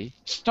easy,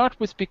 start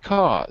with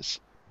because.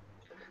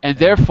 And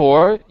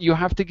therefore, you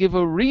have to give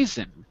a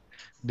reason.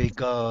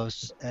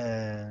 Because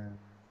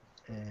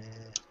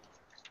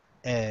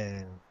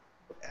he's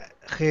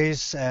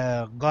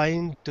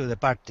going to the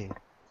party.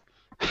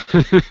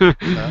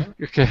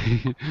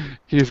 Okay,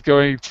 he's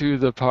going to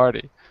the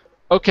party.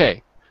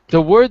 Okay,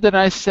 the word that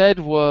I said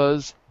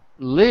was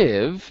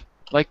live,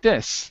 like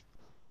this.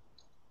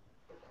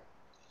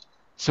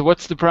 So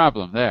what's the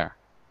problem there?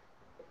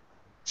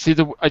 See,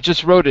 I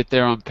just wrote it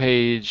there on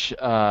page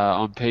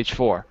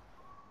 4.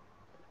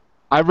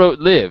 I wrote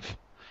live.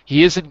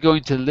 He isn't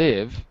going to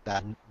live.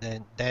 Then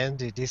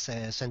this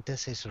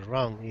sentence is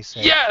wrong.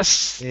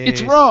 Yes,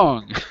 it's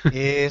wrong.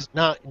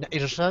 No,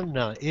 it's wrong.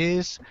 No,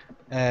 is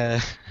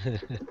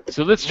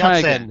so let's try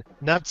again.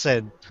 Not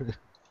send.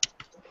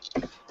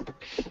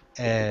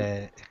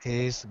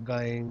 He's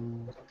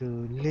going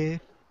to live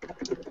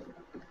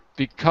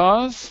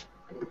because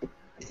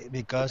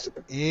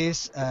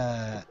he's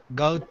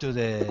go to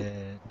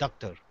the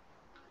doctor.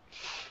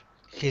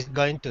 He's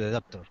going to the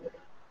doctor.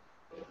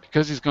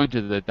 Because he's going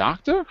to the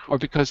doctor or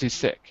because he's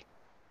sick?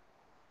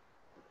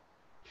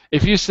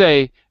 If you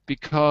say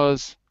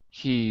because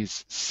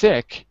he's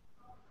sick,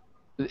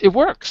 it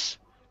works.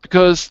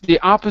 Because the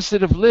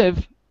opposite of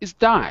live is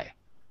die,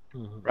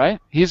 right?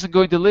 He isn't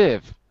going to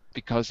live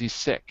because he's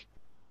sick.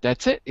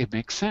 That's it. It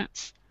makes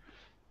sense.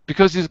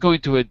 Because he's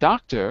going to a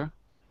doctor,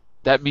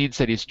 that means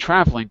that he's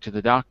traveling to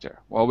the doctor.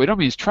 Well, we don't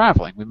mean he's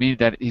traveling. We mean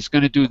that he's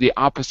going to do the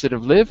opposite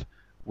of live,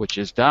 which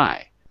is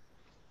die.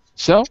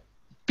 So,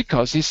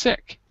 because he's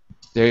sick.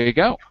 There you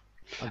go.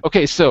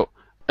 Okay, so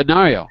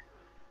Anario,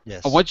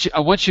 yes. I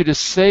want you to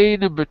say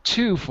number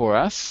 2 for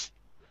us,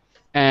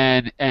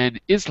 and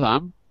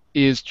Islam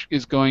is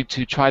going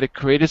to try to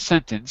create a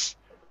sentence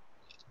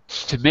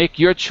to make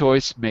your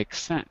choice make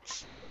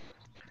sense.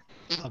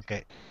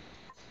 Okay.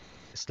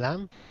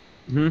 Islam.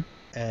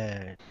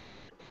 Mm-hmm.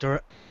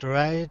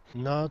 Try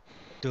not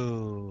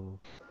to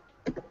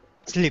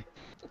sleep.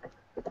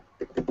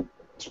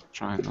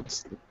 Try not to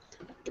sleep.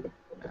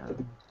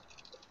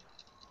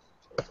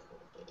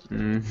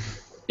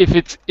 If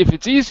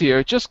it's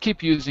easier, just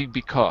keep using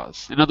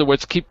because. In other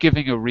words, keep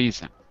giving a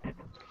reason.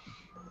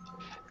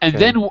 And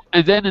Okay.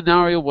 then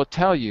Anario will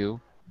tell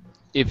you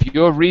if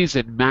your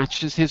reason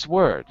matches his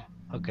word.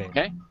 Okay.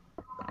 Okay?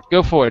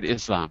 Go for it,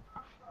 Islam.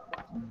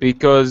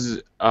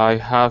 Because I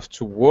have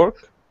to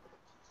work.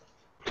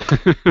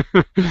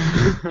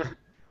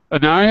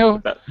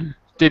 Anario,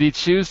 did he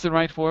choose the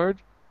right word?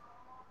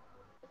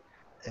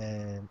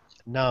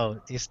 No,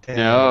 it's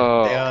the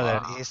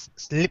other is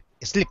sleep.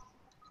 Sleep.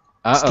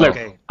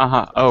 Uh-oh.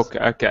 Okay.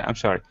 Okay. I'm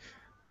sorry.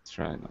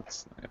 Try not to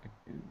sleep.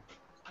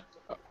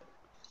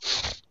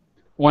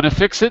 Want to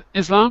fix it,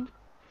 Islam?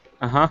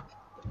 Okay.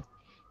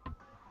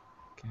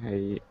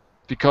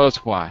 Because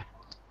why?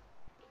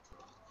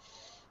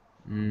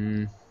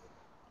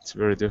 It's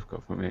very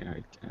difficult for me.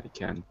 I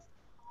can't.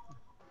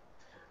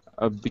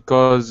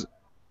 Because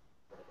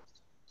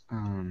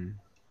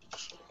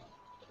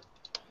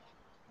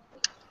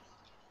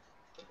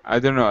I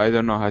don't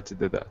know how to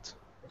do that.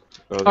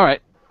 Because All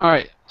right.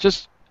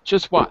 Just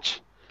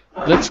watch.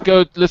 Let's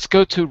go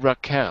to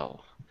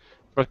Raquel.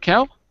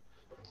 Raquel?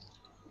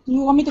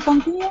 You want me to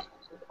continue?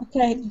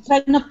 Okay.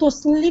 Try not to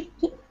sleep.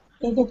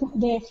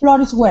 The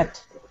floor is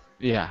wet.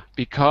 Yeah,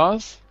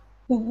 because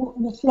The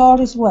floor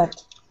is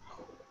wet.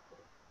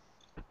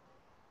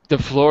 the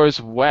floor is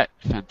wet.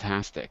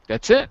 Fantastic.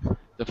 That's it.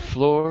 The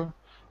floor,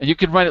 and you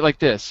can write it like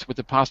this with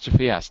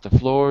apostrophe S. The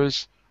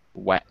floor's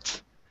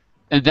wet.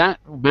 And that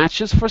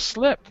matches for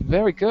slip.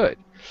 Very good.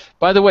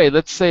 By the way,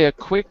 let's say a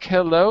quick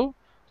hello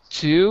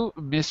to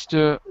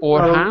Mr.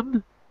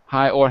 Orhan.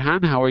 Hi,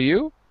 Orhan. How are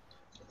you?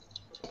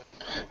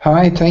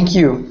 Hi, thank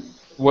you.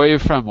 Where are you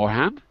from,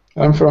 Orhan?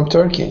 I'm from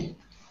Turkey.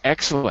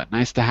 Excellent.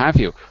 Nice to have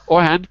you.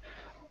 Orhan,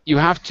 you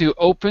have to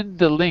open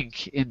the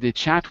link in the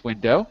chat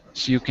window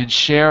so you can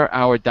share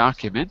our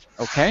document,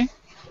 okay?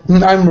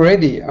 I'm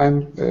ready.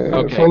 I'm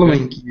Okay, good.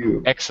 following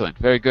you. Excellent.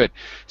 Very good.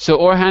 So,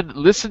 Orhan,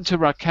 listen to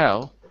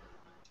Raquel.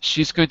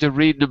 She's going to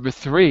read number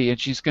 3, and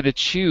she's going to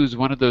choose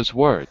one of those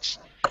words.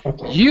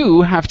 Okay.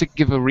 You have to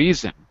give a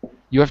reason.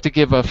 You have to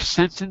give a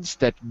sentence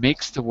that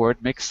makes the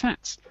word make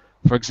sense.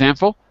 For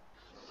example,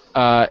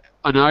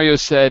 Anario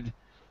said,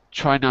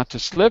 try not to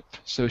slip.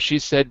 So she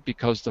said,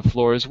 because the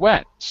floor is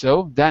wet.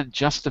 So that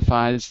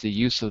justifies the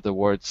use of the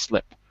word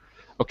slip.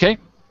 Okay?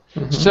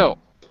 So,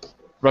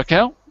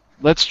 Raquel,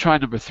 let's try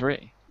number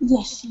 3.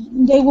 Yes,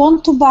 they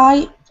want to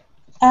buy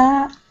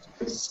a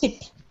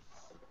ship.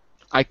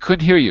 I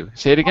couldn't hear you.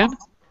 Say it again.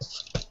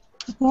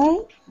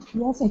 Okay?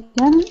 Yes,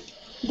 again.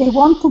 They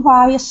want to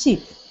buy a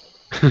ship.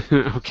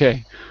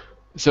 Okay.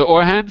 So,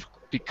 Orhan,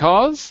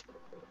 because?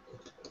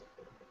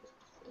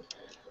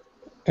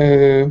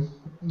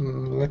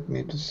 Let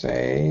me to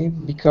say,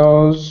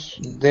 because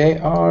they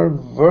are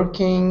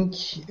working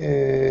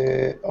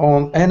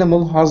on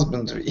animal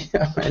husbandry.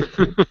 I think.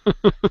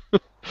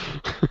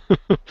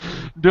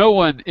 No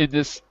one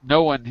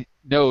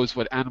knows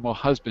what animal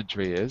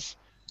husbandry is,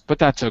 but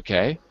that's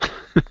okay.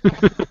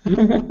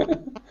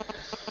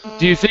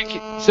 Do you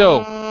think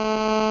so?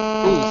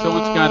 Ooh,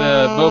 someone's got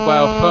a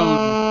mobile phone.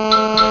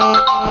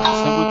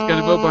 Someone's got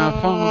a mobile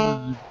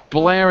phone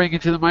blaring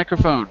into the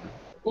microphone.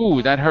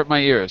 Ooh, that hurt my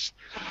ears.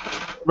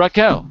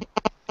 Raquel,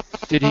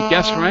 did he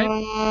guess right?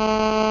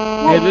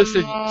 Hey,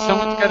 listen,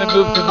 someone's got to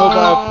move the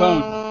mobile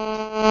phone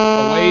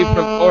away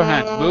from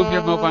Orhan. Move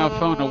your mobile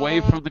phone away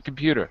from the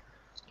computer.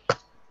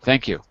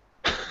 Thank you.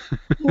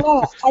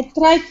 Well, I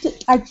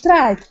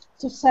tried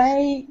to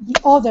say the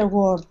other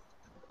word.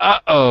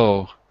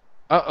 Uh-oh.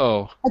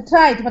 Uh-oh. I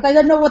tried, but I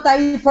don't know what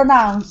I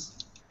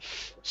pronounce.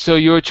 So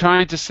you were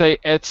trying to say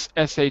it's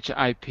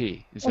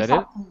S-H-I-P. Is that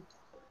it?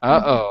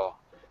 Uh-oh.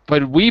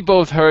 But we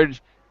both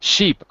heard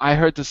sheep. I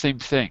heard the same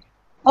thing.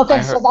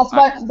 Okay, so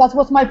that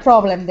was my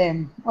problem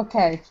then.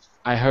 Okay.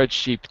 I heard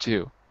sheep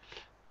too.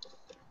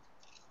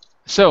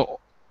 So,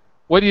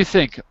 what do you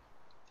think?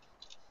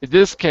 In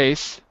this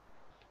case,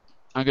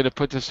 I'm going to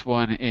put this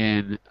one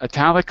in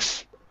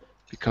italics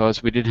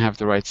because we didn't have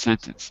the right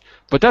sentence.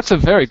 But that's a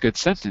very good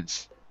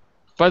sentence.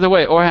 By the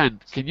way, Orhan,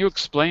 can you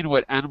explain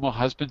what animal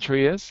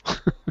husbandry is?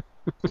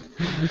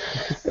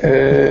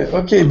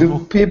 Okay, the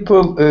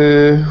people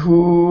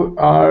who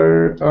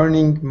are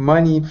earning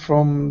money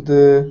from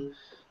the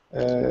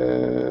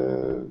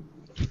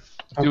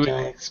how can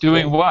I explain?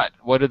 Doing what?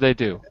 What do?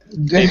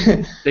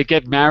 They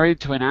get married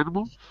to an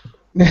animal?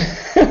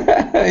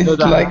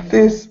 It's like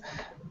this.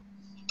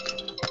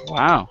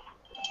 Wow.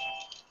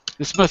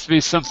 This must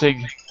be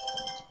something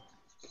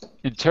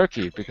in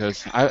Turkey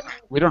because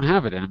we don't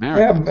have it in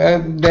America.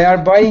 Yeah, they are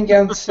buying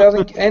and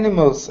selling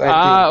animals, I think.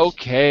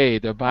 Okay.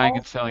 They're buying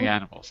and selling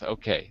animals.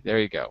 Okay, there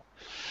you go.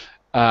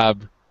 I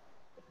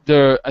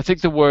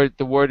think the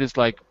word is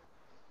like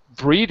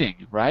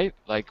breeding, right?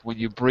 Like when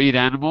you breed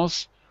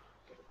animals.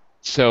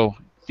 So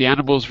the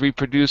animals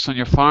reproduce on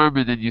your farm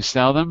and then you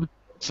sell them,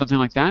 something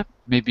like that.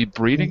 Maybe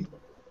breeding.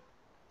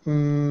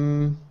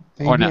 Maybe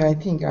I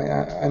think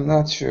I'm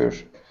not sure.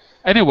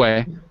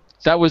 Anyway,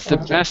 that was the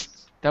best.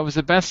 That was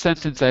the best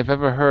sentence I've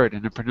ever heard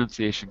in a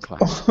pronunciation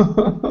class.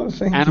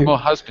 Thank Animal you.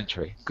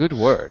 husbandry. Good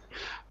word.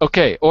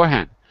 Okay,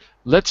 Orhan,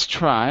 let's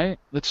try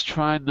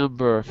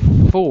number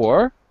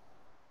 4.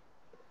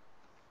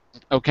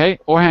 Okay,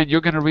 Orhan, you're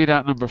going to read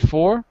out number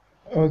 4.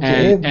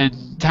 Okay.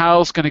 And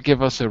Tal's going to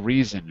give us a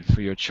reason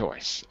for your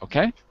choice.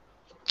 Okay?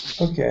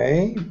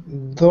 Okay.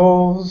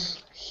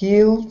 Those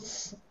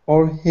hills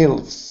or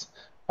hills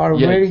are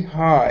very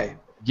high.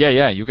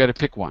 Yeah, you got to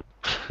pick one.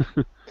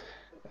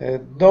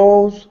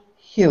 Those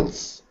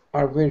hills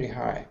are very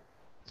high.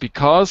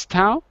 Because,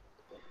 Tal?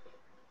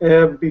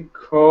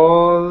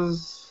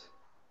 Because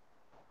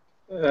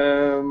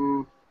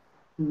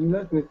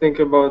let me think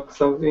about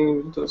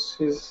something. Because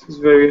he's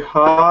very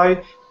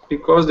high.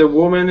 Because the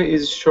woman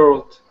is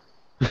short.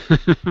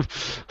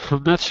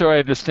 I'm not sure I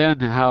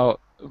understand how,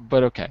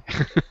 but okay.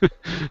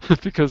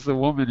 Because the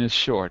woman is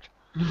short.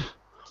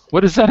 What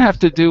does that have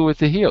to do with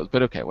the heels?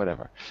 But okay,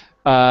 whatever.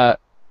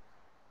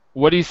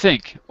 What do you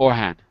think,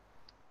 Orhan?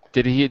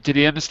 Did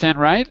he understand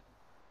right?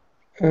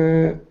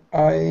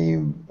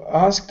 I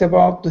asked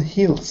about the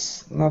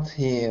hills, not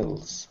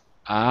heels.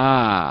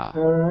 Ah.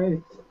 All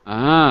right.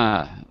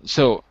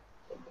 So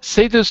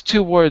say those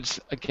 2 words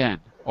again,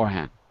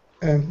 Orhan.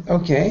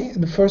 Okay,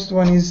 the first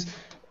one is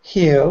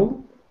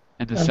hill,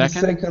 and the the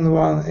second? second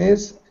one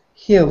is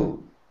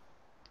hill.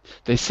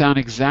 They sound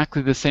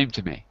exactly the same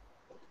to me.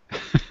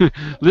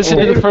 Listen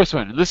to the first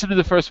one. Listen to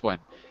the first one.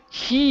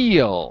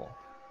 Heel.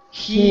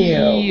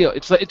 Heel.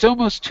 It's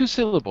almost 2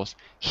 syllables.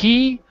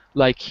 He,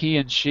 like he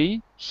and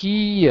she.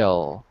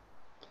 Heel.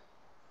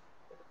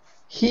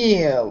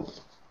 Heel.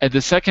 And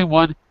the second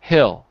one,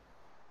 hill.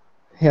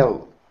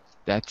 Hill.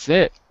 That's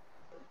it.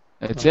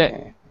 That's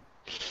it.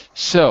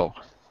 So,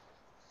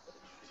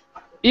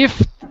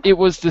 if it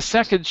was the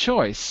second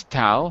choice,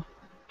 Tal,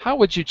 how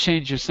would you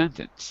change your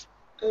sentence?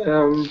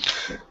 Um,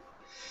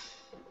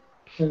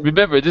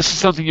 Remember, this is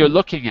something you're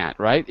looking at,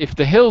 right? If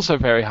the hills are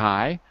very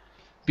high,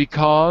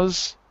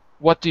 because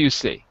what do you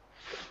see?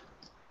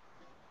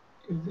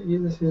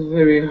 this is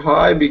very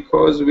high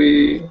because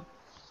we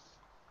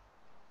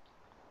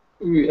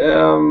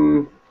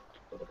I'm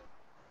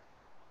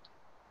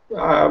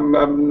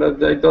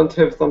not, I don't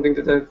have something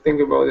that I think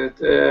about it.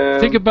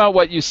 Think about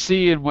what you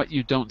see and what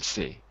you don't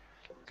see,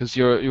 because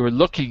you're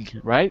looking,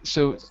 right?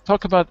 So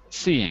talk about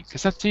seeing,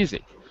 because that's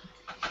easy.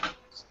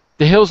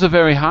 The hills are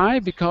very high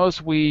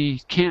because we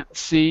can't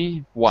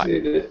see what?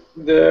 See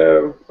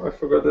the I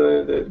forgot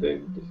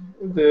the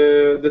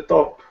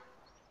top.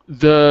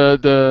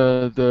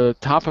 The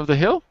top of the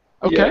hill?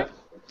 Okay, Yeah.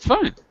 it's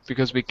fine,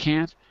 because we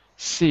can't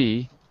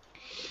see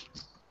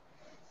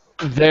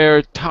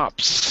their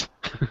tops,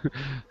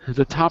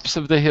 the tops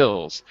of the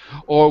hills.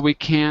 Or we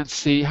can't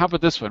see, how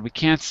about this one? We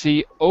can't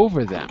see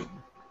over them.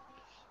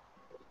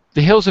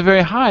 The hills are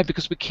very high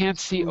because we can't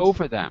see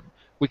over them.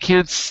 We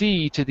can't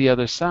see to the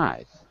other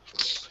side.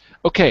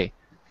 Okay,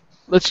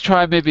 let's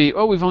try maybe,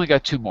 oh, we've only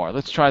got two more.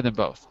 Let's try them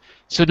both.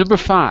 So number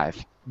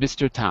 5,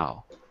 Mr.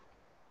 Tao.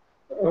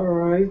 All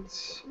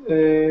right.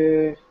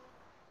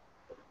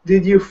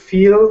 Did you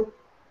feel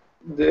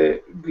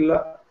the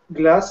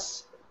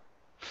glass?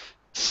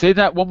 Say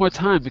that one more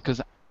time because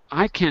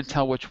I can't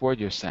tell which word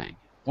you're saying.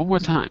 One more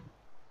time.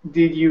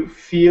 Did you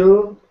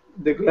feel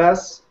the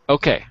glass?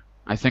 Okay,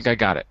 I think I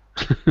got it.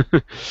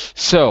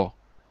 So,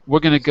 we're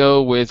going to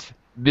go with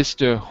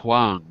Mr.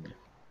 Huang.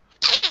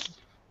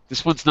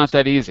 This one's not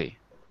that easy.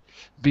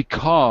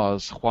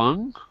 Because,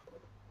 Huang,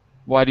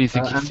 why do you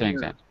think he's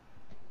saying that?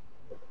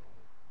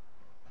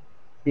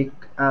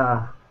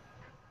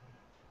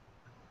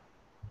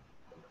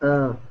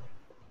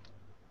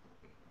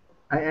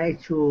 I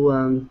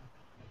actually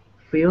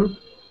feel.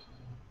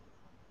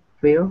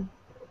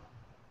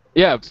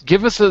 Yeah,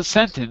 give us a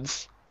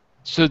sentence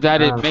so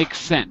that it makes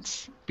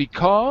sense.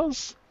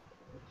 Because?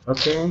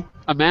 Okay.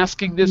 I'm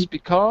asking this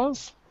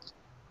because?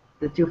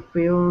 Did you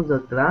feel the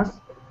glass?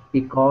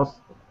 Because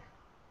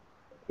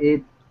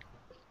it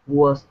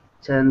was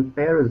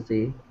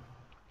transparency.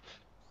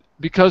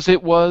 Because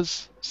it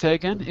was, say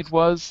again, it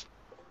was?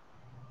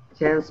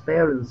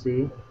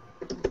 Transparency.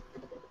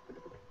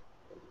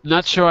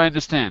 Not sure I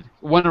understand.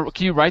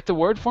 Can you write the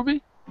word for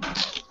me?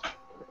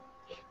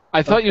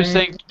 I thought you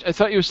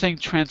were saying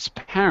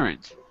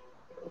transparent.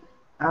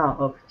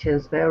 Of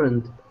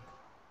transparent.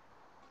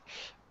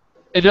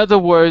 In other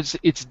words,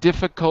 it's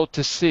difficult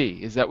to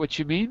see. Is that what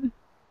you mean?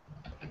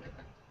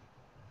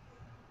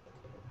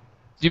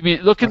 Do you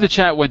mean, look in the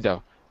chat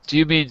window. Do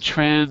you mean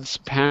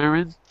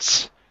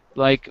transparent?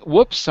 Like,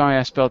 whoops, sorry,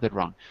 I spelled it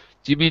wrong.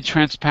 Do you mean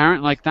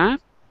transparent like that?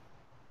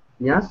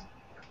 Yes.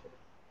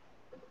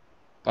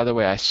 By the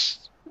way,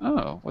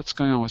 oh, what's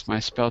going on with my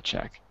spell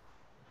check?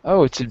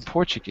 Oh, it's in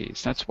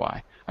Portuguese, that's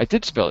why. I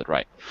did spell it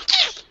right.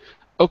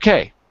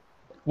 Okay,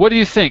 what do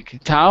you think,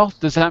 Tal?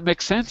 Does that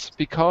make sense?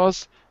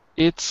 Because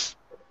it's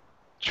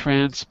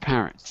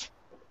transparent.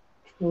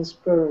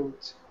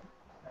 Transparent.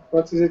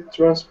 What is it,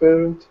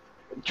 transparent?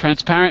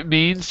 Transparent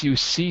means you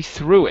see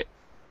through it.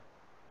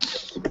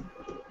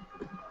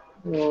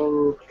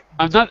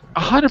 I'm not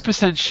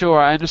 100% sure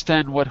I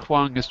understand what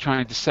Huang is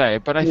trying to say,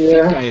 but I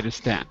think I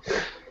understand.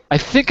 I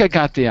think I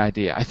got the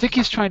idea. I think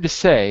he's trying to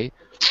say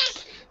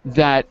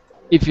that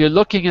if you're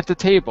looking at the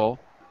table,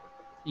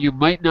 you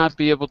might not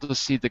be able to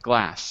see the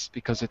glass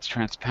because it's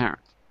transparent.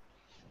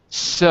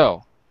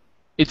 So,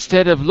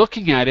 instead of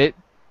looking at it,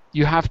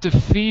 you have to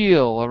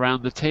feel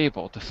around the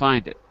table to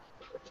find it.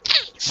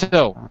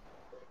 So,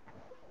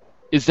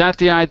 is that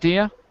the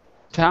idea,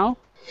 Tao?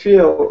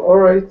 Feel,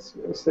 alright,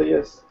 I say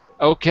yes.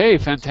 Okay,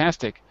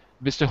 fantastic.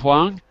 Mr.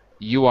 Huang,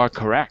 you are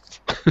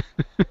correct.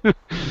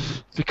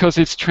 Because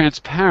it's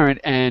transparent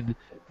and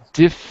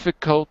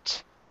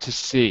difficult to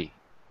see.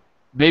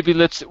 Maybe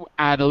let's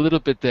add a little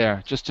bit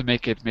there just to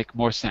make it make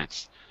more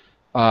sense.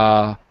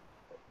 For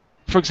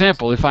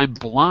example, if I'm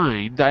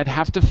blind, I'd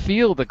have to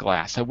feel the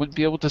glass. I wouldn't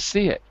be able to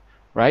see it,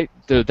 right?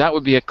 That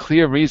would be a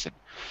clear reason.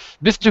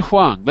 Mr.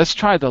 Huang, let's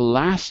try the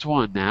last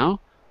one now.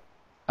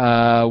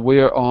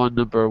 We're on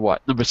number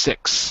what? Number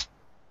 6.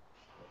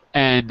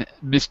 And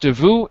Mr.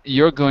 Vu,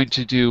 you're going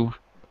to do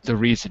the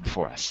reason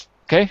for us.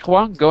 Okay,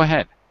 Huang, go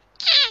ahead.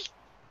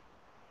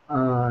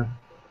 Do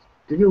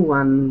you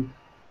want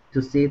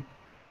to sit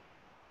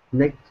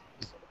next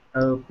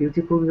a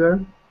beautiful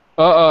girl?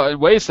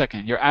 Wait a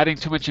second. You're adding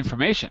too much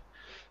information.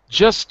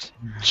 Just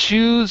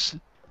choose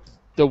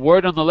the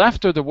word on the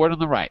left or the word on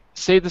the right.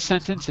 Say the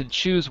sentence and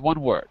choose one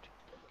word.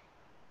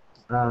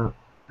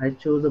 I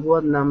choose the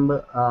word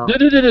number. No.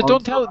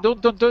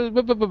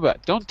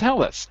 Don't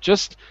tell us.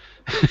 Just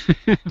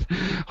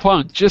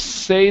Huang, just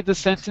say the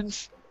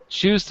sentence,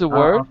 choose the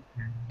word,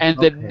 and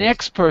the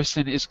next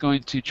person is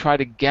going to try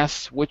to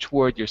guess which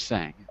word you're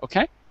saying.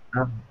 Okay?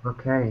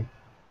 Okay.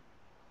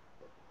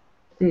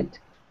 Sit.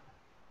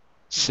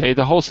 Say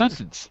the whole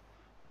sentence.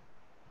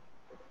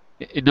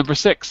 In number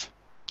 6.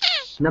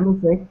 Number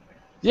 6.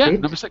 Yeah,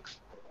 Sit. number 6.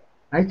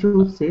 I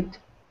choose sit.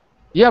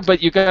 Yeah,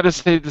 but you got to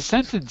say the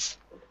sentence,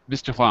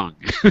 Mr. Huang.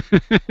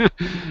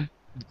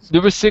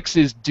 Number 6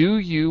 is, do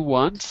you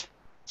want?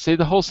 Say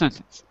the whole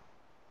sentence.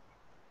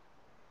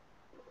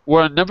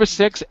 We're on number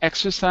 6,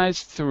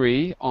 exercise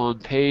 3 on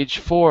page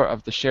 4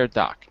 of the shared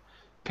doc.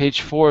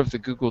 Page 4 of the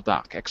Google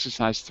Doc,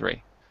 exercise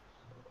 3.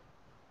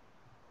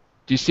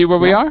 Do you see where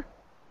we are?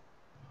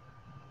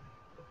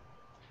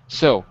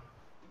 So,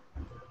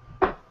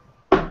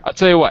 I'll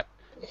tell you what.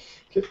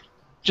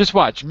 Just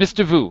watch.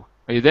 Mr. Vu.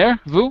 Are you there?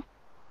 Vu?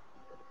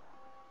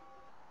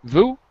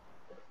 Vu?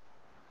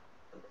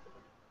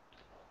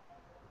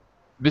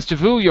 Mr.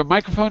 Vu, your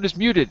microphone is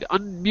muted.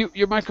 Unmute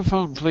your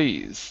microphone,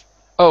 please.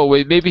 Oh,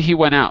 wait, maybe he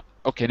went out.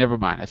 Okay, never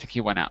mind. I think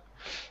he went out.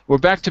 We're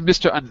back to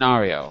Mr.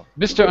 Anario.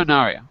 Mr.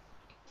 Anario.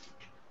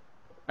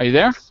 Are you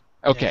there?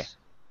 Okay.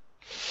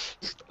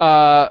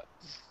 Yes.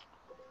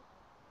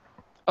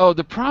 Oh,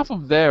 the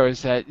problem there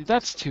is that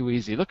that's too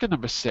easy. Look at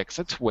number 6.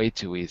 That's way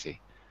too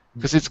easy.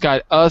 Because it's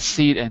got a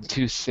seat and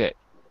 2 sit.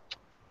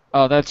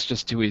 Oh, that's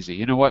just too easy.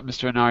 You know what,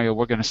 Mr. Anario?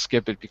 We're going to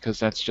skip it because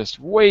that's just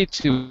way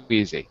too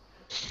easy.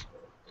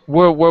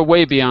 We're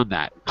way beyond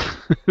that.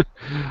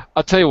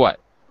 I'll tell you what.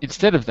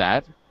 Instead of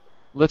that,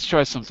 let's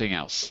try something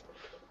else.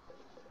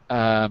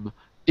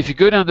 If you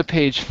go down to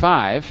page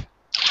 5,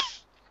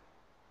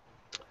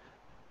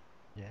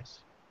 Yes.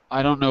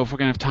 I don't know if we're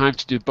going to have time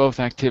to do both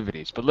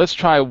activities, but let's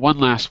try one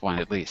last one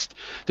at least.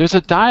 There's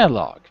a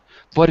dialogue,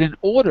 but in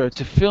order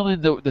to fill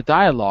in the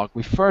dialogue,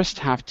 we first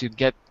have to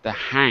get the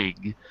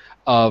hang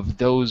of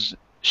those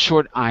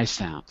short I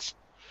sounds.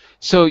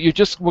 So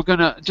we're going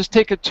to just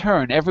take a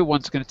turn.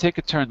 Everyone's going to take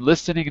a turn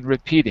listening and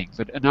repeating.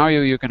 But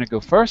Anario, you're going to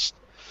go first.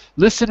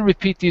 Listen and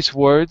repeat these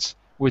words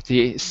with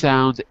the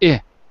sound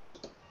I.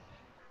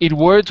 In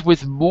words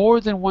with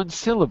more than one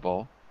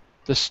syllable,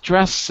 the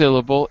stressed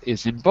syllable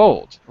is in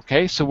bold.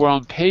 Okay, so we're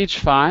on page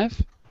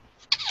 5.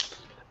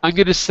 I'm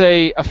going to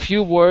say a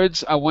few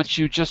words. I want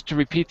you just to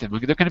repeat them.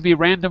 They're going to be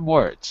random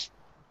words,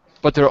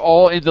 but they're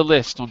all in the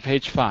list on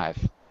page 5.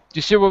 Do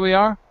you see where we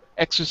are?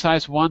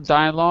 Exercise 1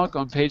 dialogue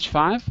on page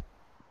 5?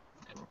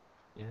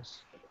 Yes.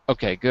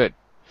 Okay, good.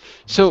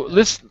 So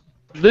listen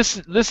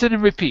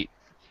and repeat.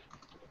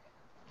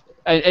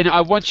 And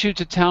I want you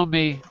to tell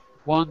me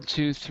 1,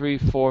 2, 3,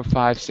 4,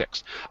 5,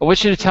 6. I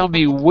want you to tell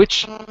me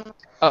which.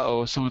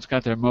 Uh-oh, someone's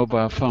got their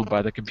mobile phone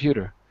by the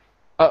computer.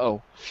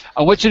 Uh-oh.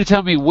 I want you to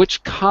tell me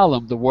which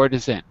column the word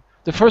is in.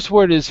 The first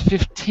word is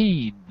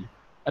 15.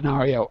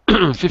 Anario.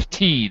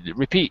 15.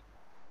 Repeat.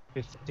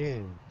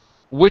 15.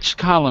 Which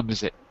column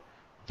is it?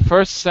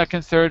 First,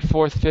 second, third,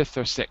 fourth, fifth,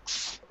 or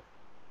sixth?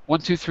 1,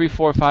 2, 3,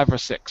 4, 5, or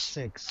 6?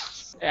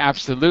 6.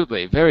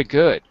 Absolutely. Very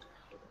good.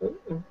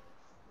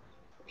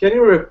 Can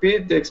you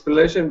repeat the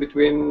explanation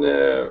between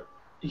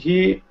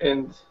he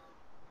and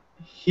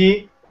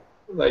he,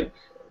 like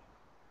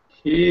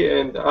he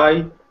and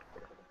I?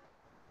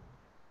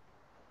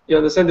 You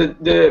understand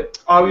the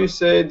how you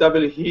say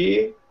double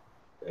he,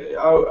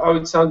 how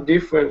it sounds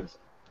different,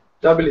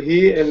 double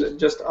he and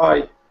just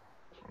I.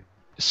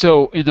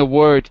 So in the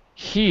word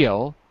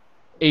heel,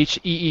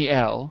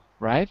 H-E-E-L,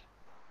 right?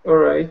 All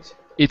right.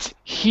 It's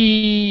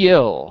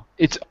heel.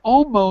 It's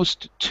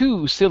almost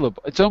 2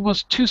 syllables. It's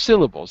almost 2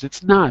 syllables.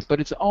 It's not, but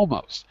it's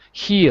almost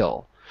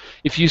heel.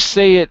 If you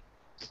say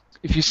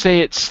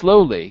it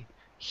slowly,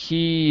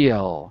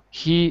 heel,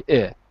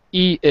 he-I,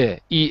 e-I,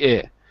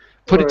 e-I.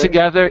 Put it Alright.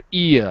 together,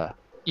 eel.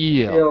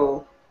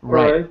 Ill.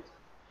 Right. Right.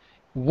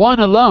 One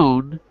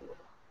alone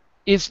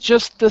is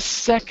just the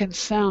second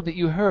sound that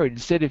you heard.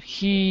 Instead of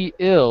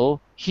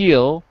heel,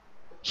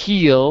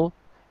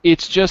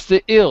 it's just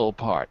the ill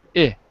part.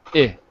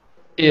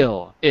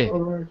 Ill.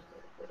 Alright.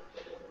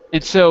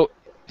 And so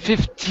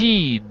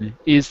 15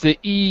 is the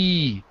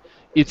E.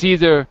 It's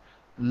either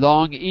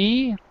long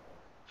E,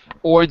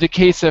 or in the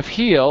case of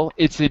heel,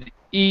 it's an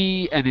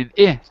E and an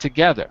I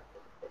together.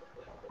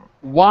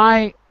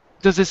 Why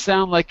does it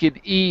sound like an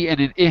E and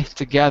an I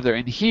together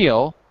in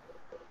heel?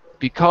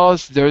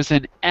 Because there's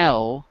an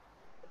L,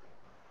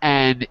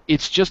 and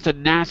it's just a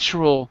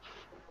natural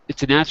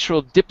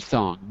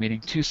diphthong,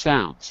 meaning 2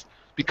 sounds,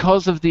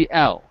 because of the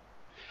L.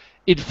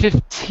 In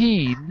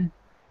 15,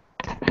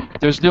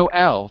 there's no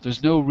L.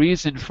 There's no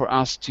reason for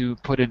us to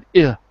put an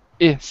I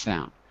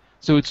sound.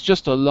 So it's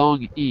just a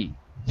long E.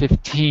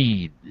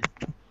 15.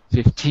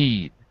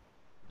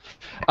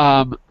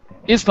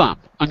 Islam,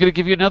 I'm going to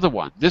give you another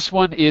one. This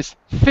one is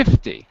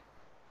 50.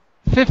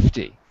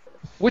 50.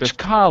 Which 50.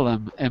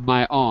 column am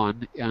I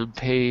on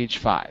page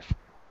 5?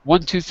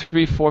 1, 2,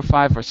 3, 4,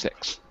 5, or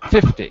 6?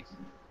 50.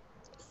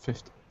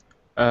 50.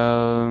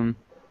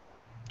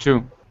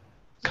 2.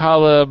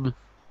 Column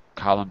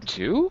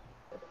 2?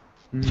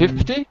 Mm,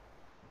 50?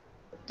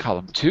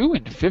 Column 2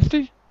 and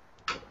 50?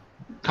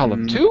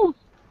 Column 2?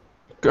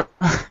 go-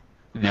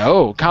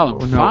 No, column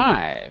Oh, no.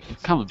 5.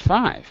 Column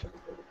 5.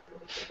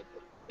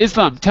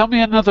 Islam, tell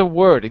me another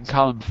word in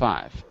column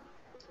 5.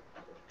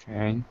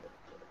 Okay.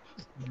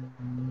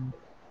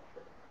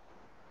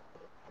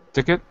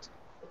 Ticket.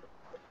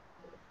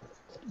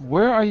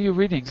 Where are you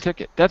reading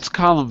ticket? That's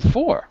column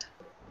 4.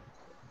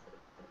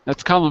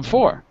 That's column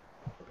 4.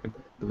 I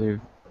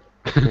believe.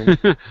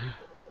 Okay.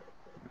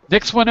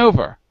 Next one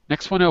over.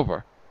 Next one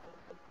over.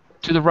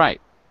 To the right.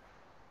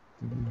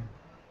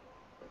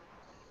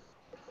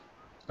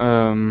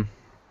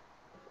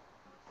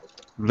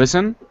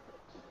 Listen.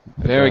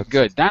 Very That's-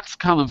 good. That's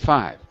column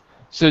 5.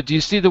 So do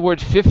you see the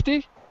word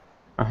 50?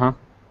 Uh-huh.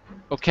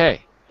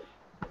 Okay.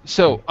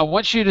 So I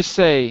want you to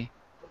say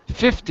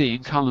 50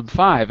 in column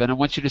 5, and I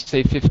want you to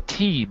say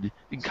 15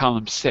 in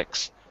column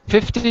 6.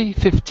 50,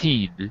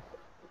 15.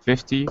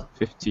 50,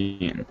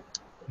 15.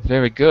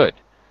 Very good.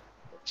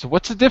 So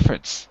what's the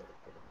difference?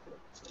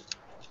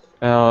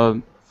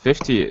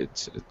 50.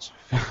 It's.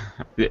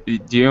 Do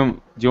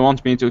you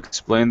want me to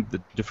explain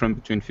the difference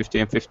between 50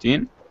 and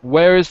 15?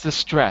 Where is the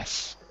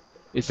stress?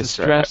 Is the It's,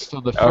 stress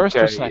on the first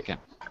or okay. second?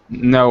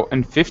 No,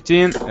 in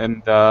 15 and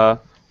in the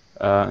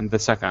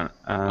second.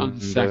 On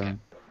the second.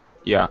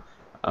 Yeah.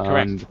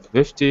 Correct. And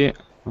 50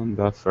 on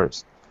the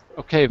first.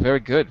 Okay, very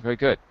good, very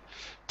good.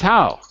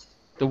 Tao,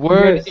 the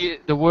word Yes.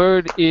 the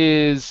word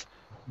is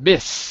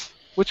miss.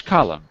 Which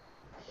column?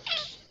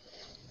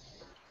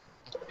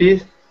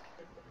 Fifth.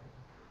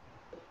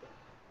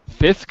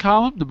 5th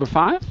column, number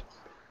 5?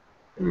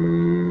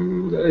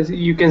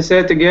 You can say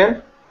it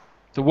again.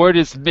 The word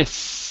is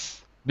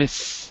miss.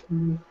 Miss.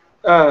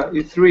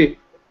 It's 3.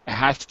 It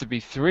has to be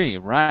 3,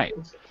 right.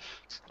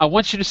 I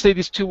want you to say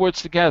these two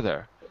words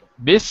together.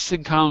 Miss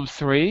in column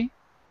 3,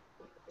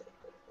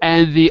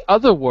 and the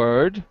other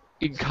word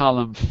in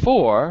column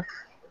 4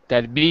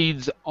 that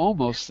means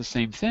almost the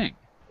same thing.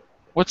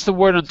 What's the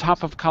word on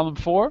top of column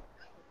 4?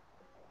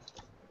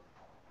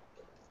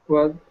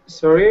 What?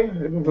 Sorry? I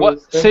don't What?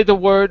 understand. Say the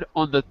word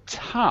on the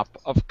top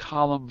of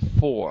column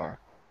 4.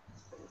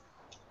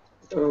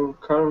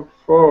 Column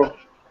 4.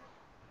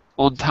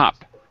 On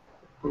top.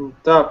 On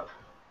top.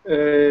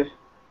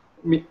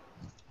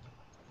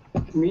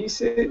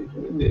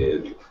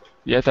 Mrs.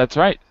 Yeah, that's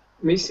right.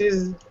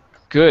 Mrs.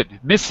 Good.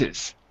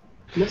 Mrs.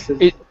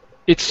 Mrs.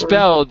 It's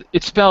spelled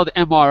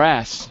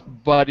MRS,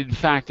 but in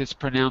fact it's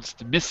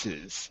pronounced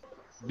Mrs.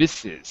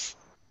 Mrs.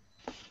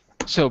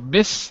 So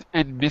Miss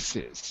and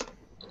Mrs.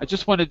 I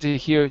just wanted to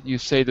hear you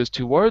say those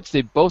two words.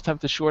 They both have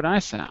the short I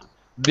sound.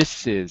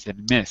 Mrs.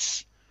 and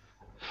Miss.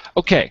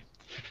 Okay,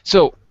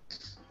 so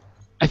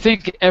I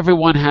think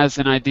everyone has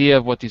an idea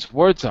of what these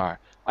words are.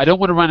 I don't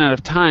want to run out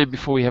of time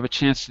before we have a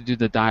chance to do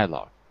the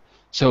dialogue.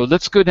 So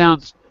let's go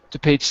down to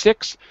page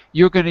 6.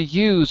 You're going to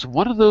use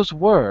one of those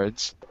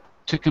words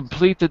to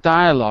complete the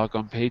dialogue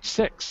on page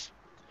 6.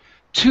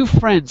 Two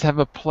friends have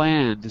a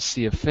plan to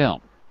see a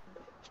film.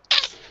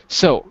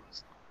 So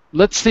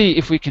let's see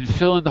if we can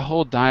fill in the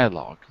whole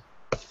dialogue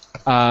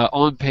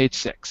on page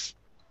 6.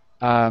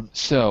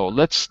 So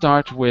let's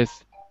go with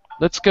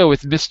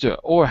Mr.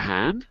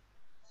 Orhan.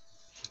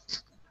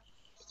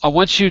 I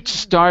want you to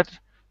start.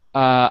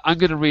 I'm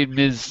going to read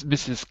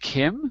Mrs.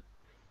 Kim,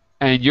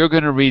 and you're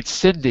going to read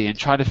Cindy and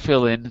try to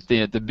fill in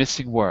the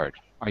missing word.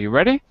 Are you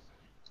ready?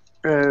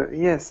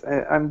 Yes,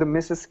 I'm the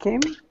Mrs. Kim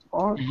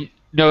or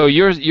No,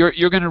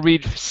 you're going to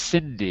read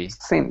Cindy.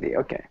 Cindy.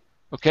 Okay.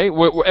 Okay,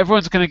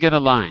 everyone's going to get a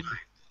line,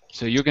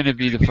 so you're going to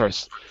be the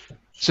first.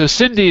 So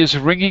Cindy is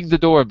ringing the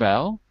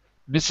doorbell.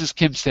 Mrs.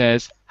 Kim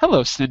says,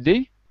 "Hello,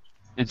 Cindy,"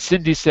 and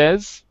Cindy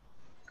says,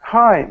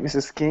 Hi,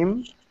 Mrs.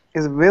 Kim.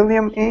 Is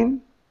William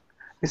in?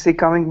 Is he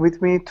coming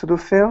with me to the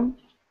film?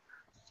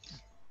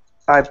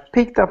 I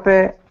picked up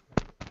a.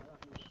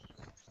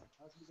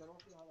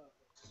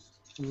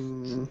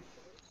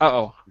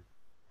 Uh-oh.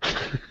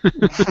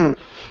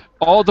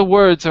 All the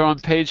words are on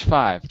page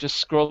 5. Just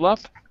scroll up.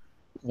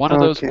 One of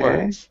those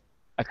words.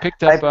 I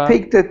picked up. I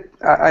picked up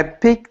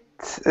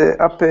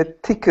a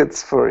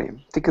tickets for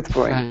him. I think.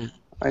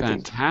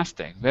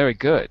 Fantastic. Very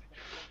good.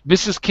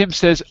 Mrs. Kim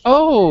says,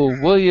 "Oh,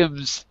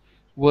 William's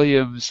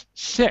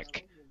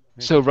sick."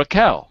 So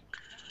Raquel,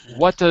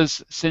 what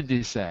does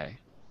Cindy say?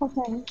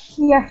 Okay,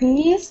 here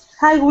he is.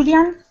 Hi,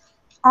 William.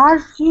 Are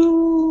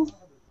you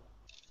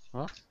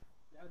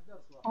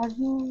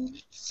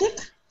sick?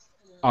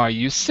 Are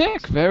you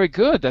sick? Very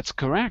good. That's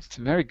correct.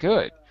 Very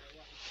good.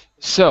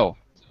 So,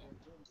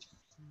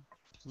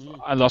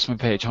 I lost my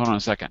page. Hold on a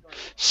second.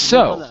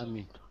 So,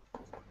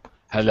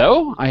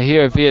 hello? I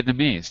hear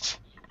Vietnamese.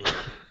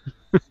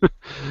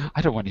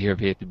 I don't want to hear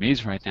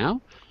Vietnamese right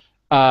now.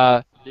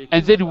 And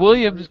then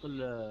William.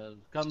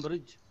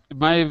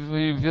 Am I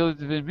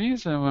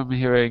Vietnamese? Or I'm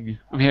hearing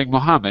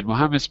Mohammed.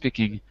 Mohammed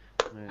speaking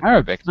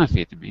Arabic, not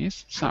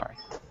Vietnamese. Sorry.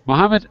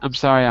 Mohammed, I'm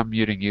sorry I'm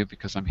muting you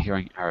because I'm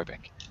hearing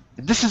Arabic.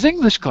 And this is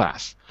English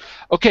class.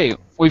 Okay,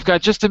 we've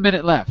got just a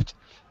minute left.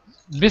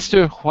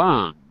 Mr.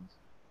 Huang,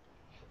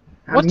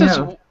 what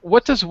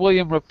does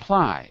William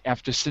reply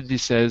after Cindy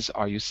says,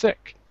 "Are you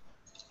sick?"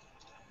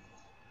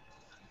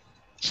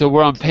 So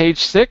we're on page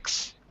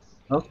 6.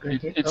 Okay.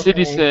 And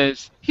Cindy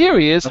says, "Here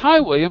he is. Hi,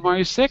 William. Are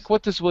you sick?"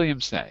 What does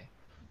William say?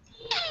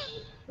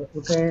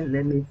 Okay,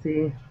 let me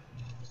see.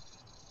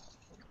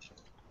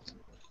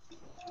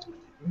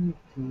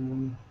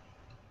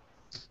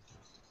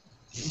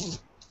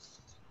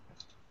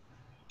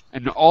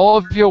 And all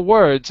of your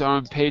words are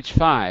on page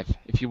 5.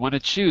 If you want to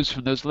choose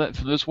from those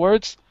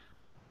words,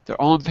 They're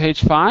all on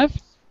page 5.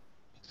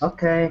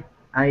 Okay,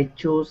 I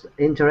choose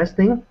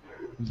interesting.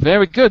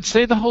 Very good.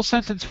 Say the whole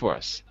sentence for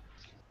us.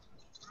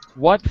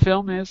 What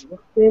film is?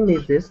 What film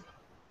is this?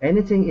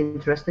 Anything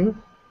interesting?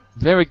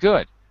 Very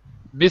good.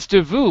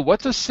 Mr. Vu, what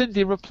does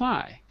Cindy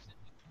reply?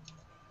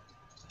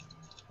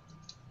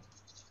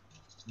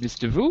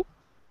 Mr. Vu,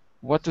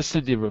 what does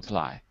Cindy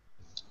reply?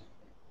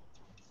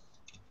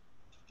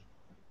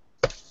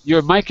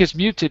 Your mic is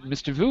muted,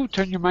 Mr. Vu.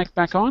 Turn your mic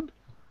back on.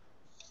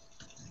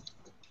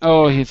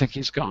 Oh, I think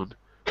he's gone.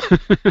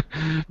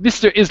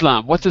 Mr.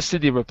 Islam, what does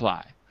Cindy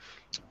reply?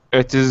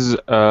 It is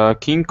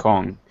King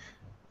Kong,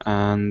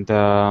 and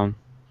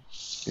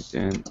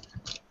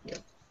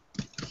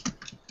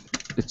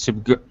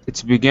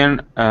it's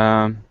begin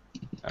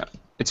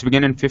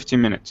in 15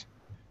 minutes.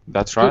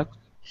 That's right.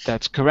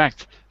 That's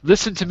correct.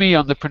 Listen to me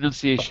on the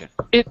pronunciation.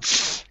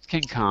 It's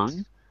King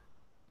Kong.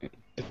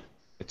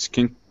 It's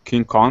King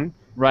Kong.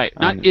 Right.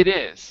 Not it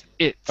is.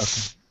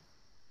 It's.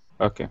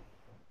 Okay.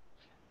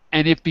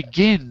 And it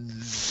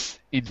begins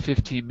in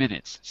 15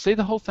 minutes. Say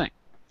the whole thing.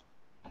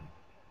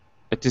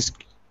 It's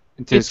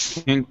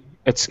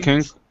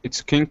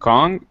King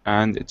Kong,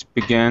 and it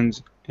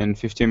begins in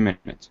 15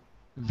 minutes.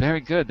 Very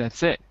good.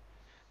 That's it.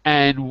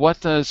 And what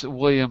does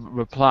William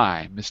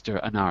reply,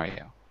 Mr.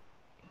 Anario?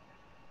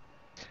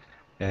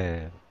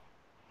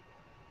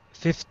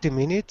 50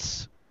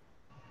 minutes.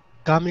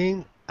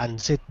 Coming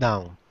and sit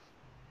down.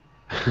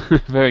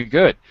 Very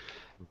good.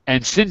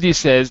 And Cindy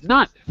says,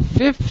 not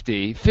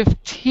 50,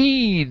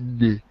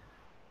 15.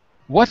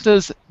 What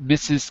does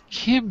Mrs.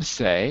 Kim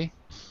say?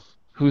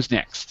 Who's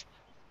next?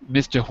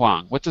 Mr.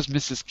 Huang. What does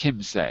Mrs.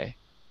 Kim say?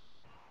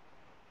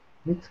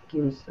 Miss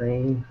Kim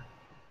saying,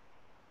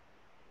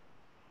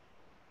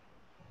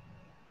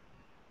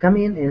 come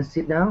in and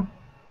sit down.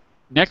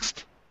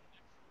 Next.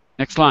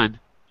 Next line.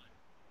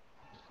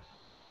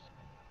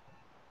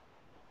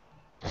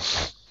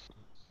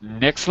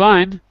 Next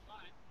line.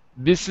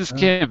 Mrs.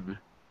 Kim.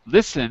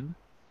 Listen.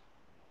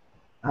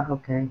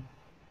 Okay.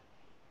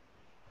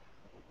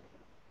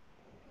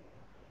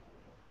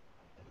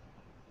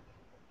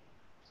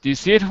 Do you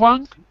see it,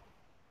 Huang?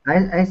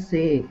 I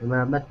see,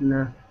 but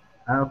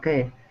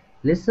okay.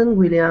 Listen,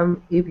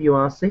 William, if you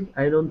are sick,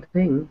 I don't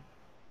think.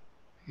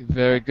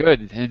 Very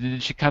good. And then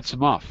she cuts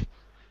him off.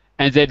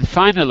 And then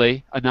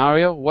finally,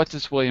 Anario, what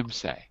does William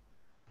say?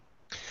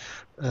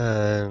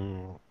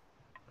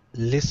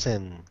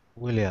 Listen,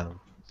 William.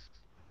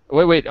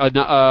 Wait.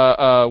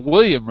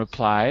 William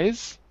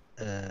replies.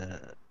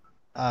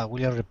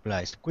 William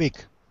replies,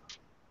 quick.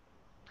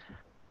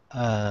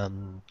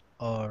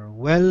 Or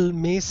well,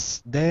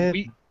 miss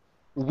the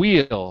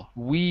wheel.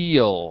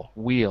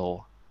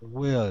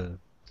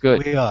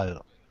 Good.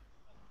 Wheel.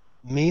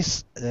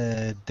 Miss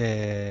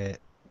the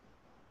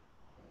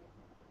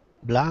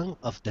blank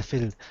of the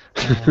field.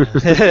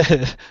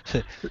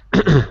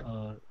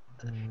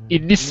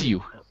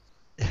 Inicio.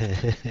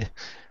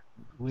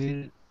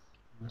 Will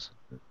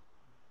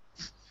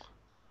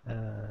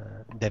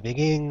the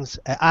begins.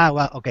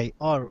 Well, okay.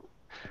 Or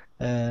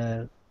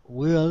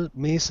will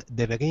miss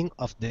the beginning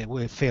of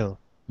the field.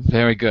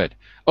 Very good.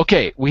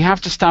 Okay, we have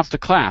to stop the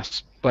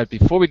class, but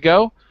before we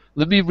go,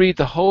 let me read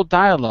the whole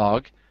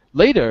dialogue.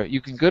 Later,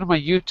 you can go to my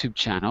YouTube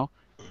channel,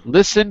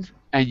 listen,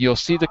 and you'll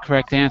see the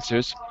correct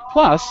answers.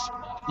 Plus,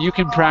 you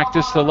can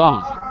practice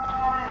along.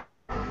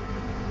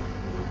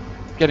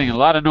 Getting a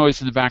lot of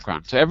noise in the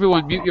background. So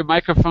everyone mute your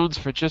microphones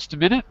for just a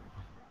minute,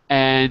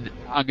 and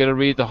I'm going to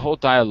read the whole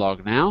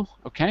dialogue now.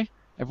 Okay?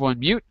 Everyone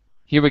mute.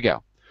 Here we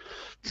go.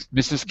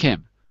 Mrs.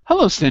 Kim.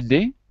 Hello,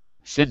 Cindy.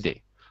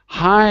 Cindy.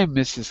 Hi,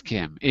 Mrs.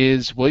 Kim.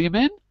 Is William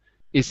in?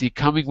 Is he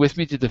coming with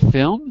me to the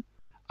film?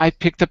 I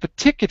picked up a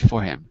ticket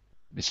for him.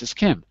 Mrs.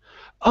 Kim.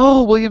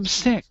 Oh, William's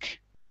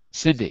sick.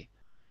 Cindy.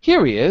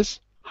 Here he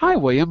is. Hi,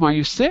 William. Are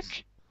you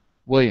sick?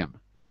 William.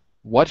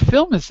 What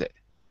film is it?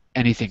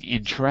 Anything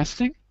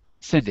interesting?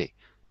 Cindy.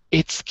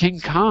 It's King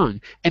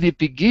Kong, and it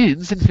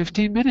begins in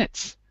 15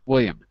 minutes.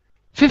 William.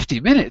 50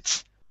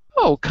 minutes?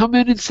 Oh, come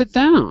in and sit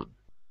down.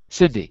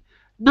 Cindy.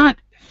 Not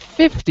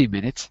 50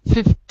 minutes,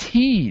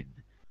 15.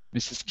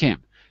 Mrs.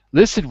 Kim.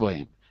 Listen,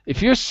 William.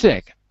 If you're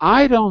sick,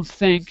 I don't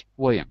think...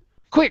 William.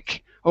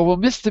 Quick, or we'll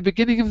miss the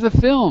beginning of the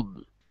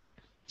film.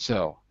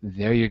 So,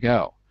 there you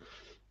go.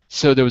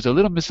 So there was a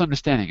little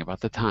misunderstanding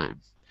about the time.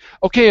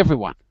 Okay,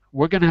 everyone.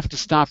 We're going to have to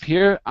stop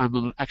here.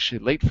 I'm actually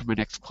late for my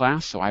next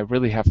class, so I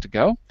really have to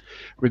go.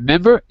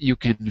 Remember, you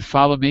can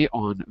follow me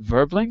on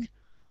Verbling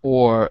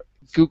or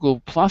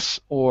Google Plus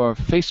or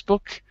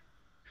Facebook.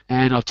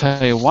 And I'll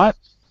tell you what,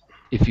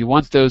 if you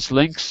want those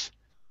links,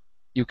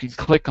 you can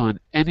click on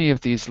any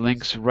of these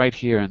links right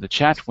here in the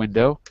chat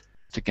window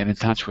to get in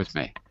touch with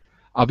me.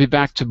 I'll be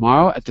back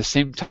tomorrow at the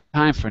same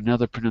time for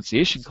another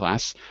pronunciation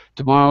class.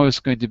 Tomorrow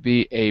is going to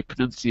be a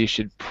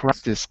pronunciation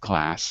practice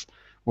class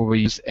where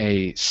we use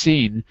a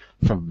scene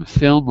from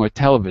film or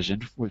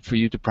television for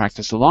you to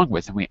practice along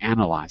with, and we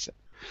analyze it.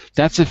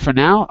 That's it for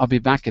now. I'll be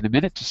back in a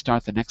minute to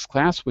start the next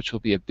class, which will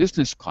be a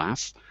business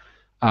class.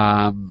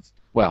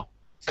 Well,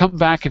 come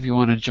back if you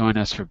want to join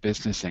us for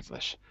Business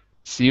English.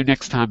 See you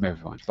next time,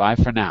 everyone. Bye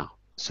for now.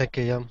 Thank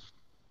you, Jan.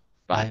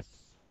 Bye. Bye.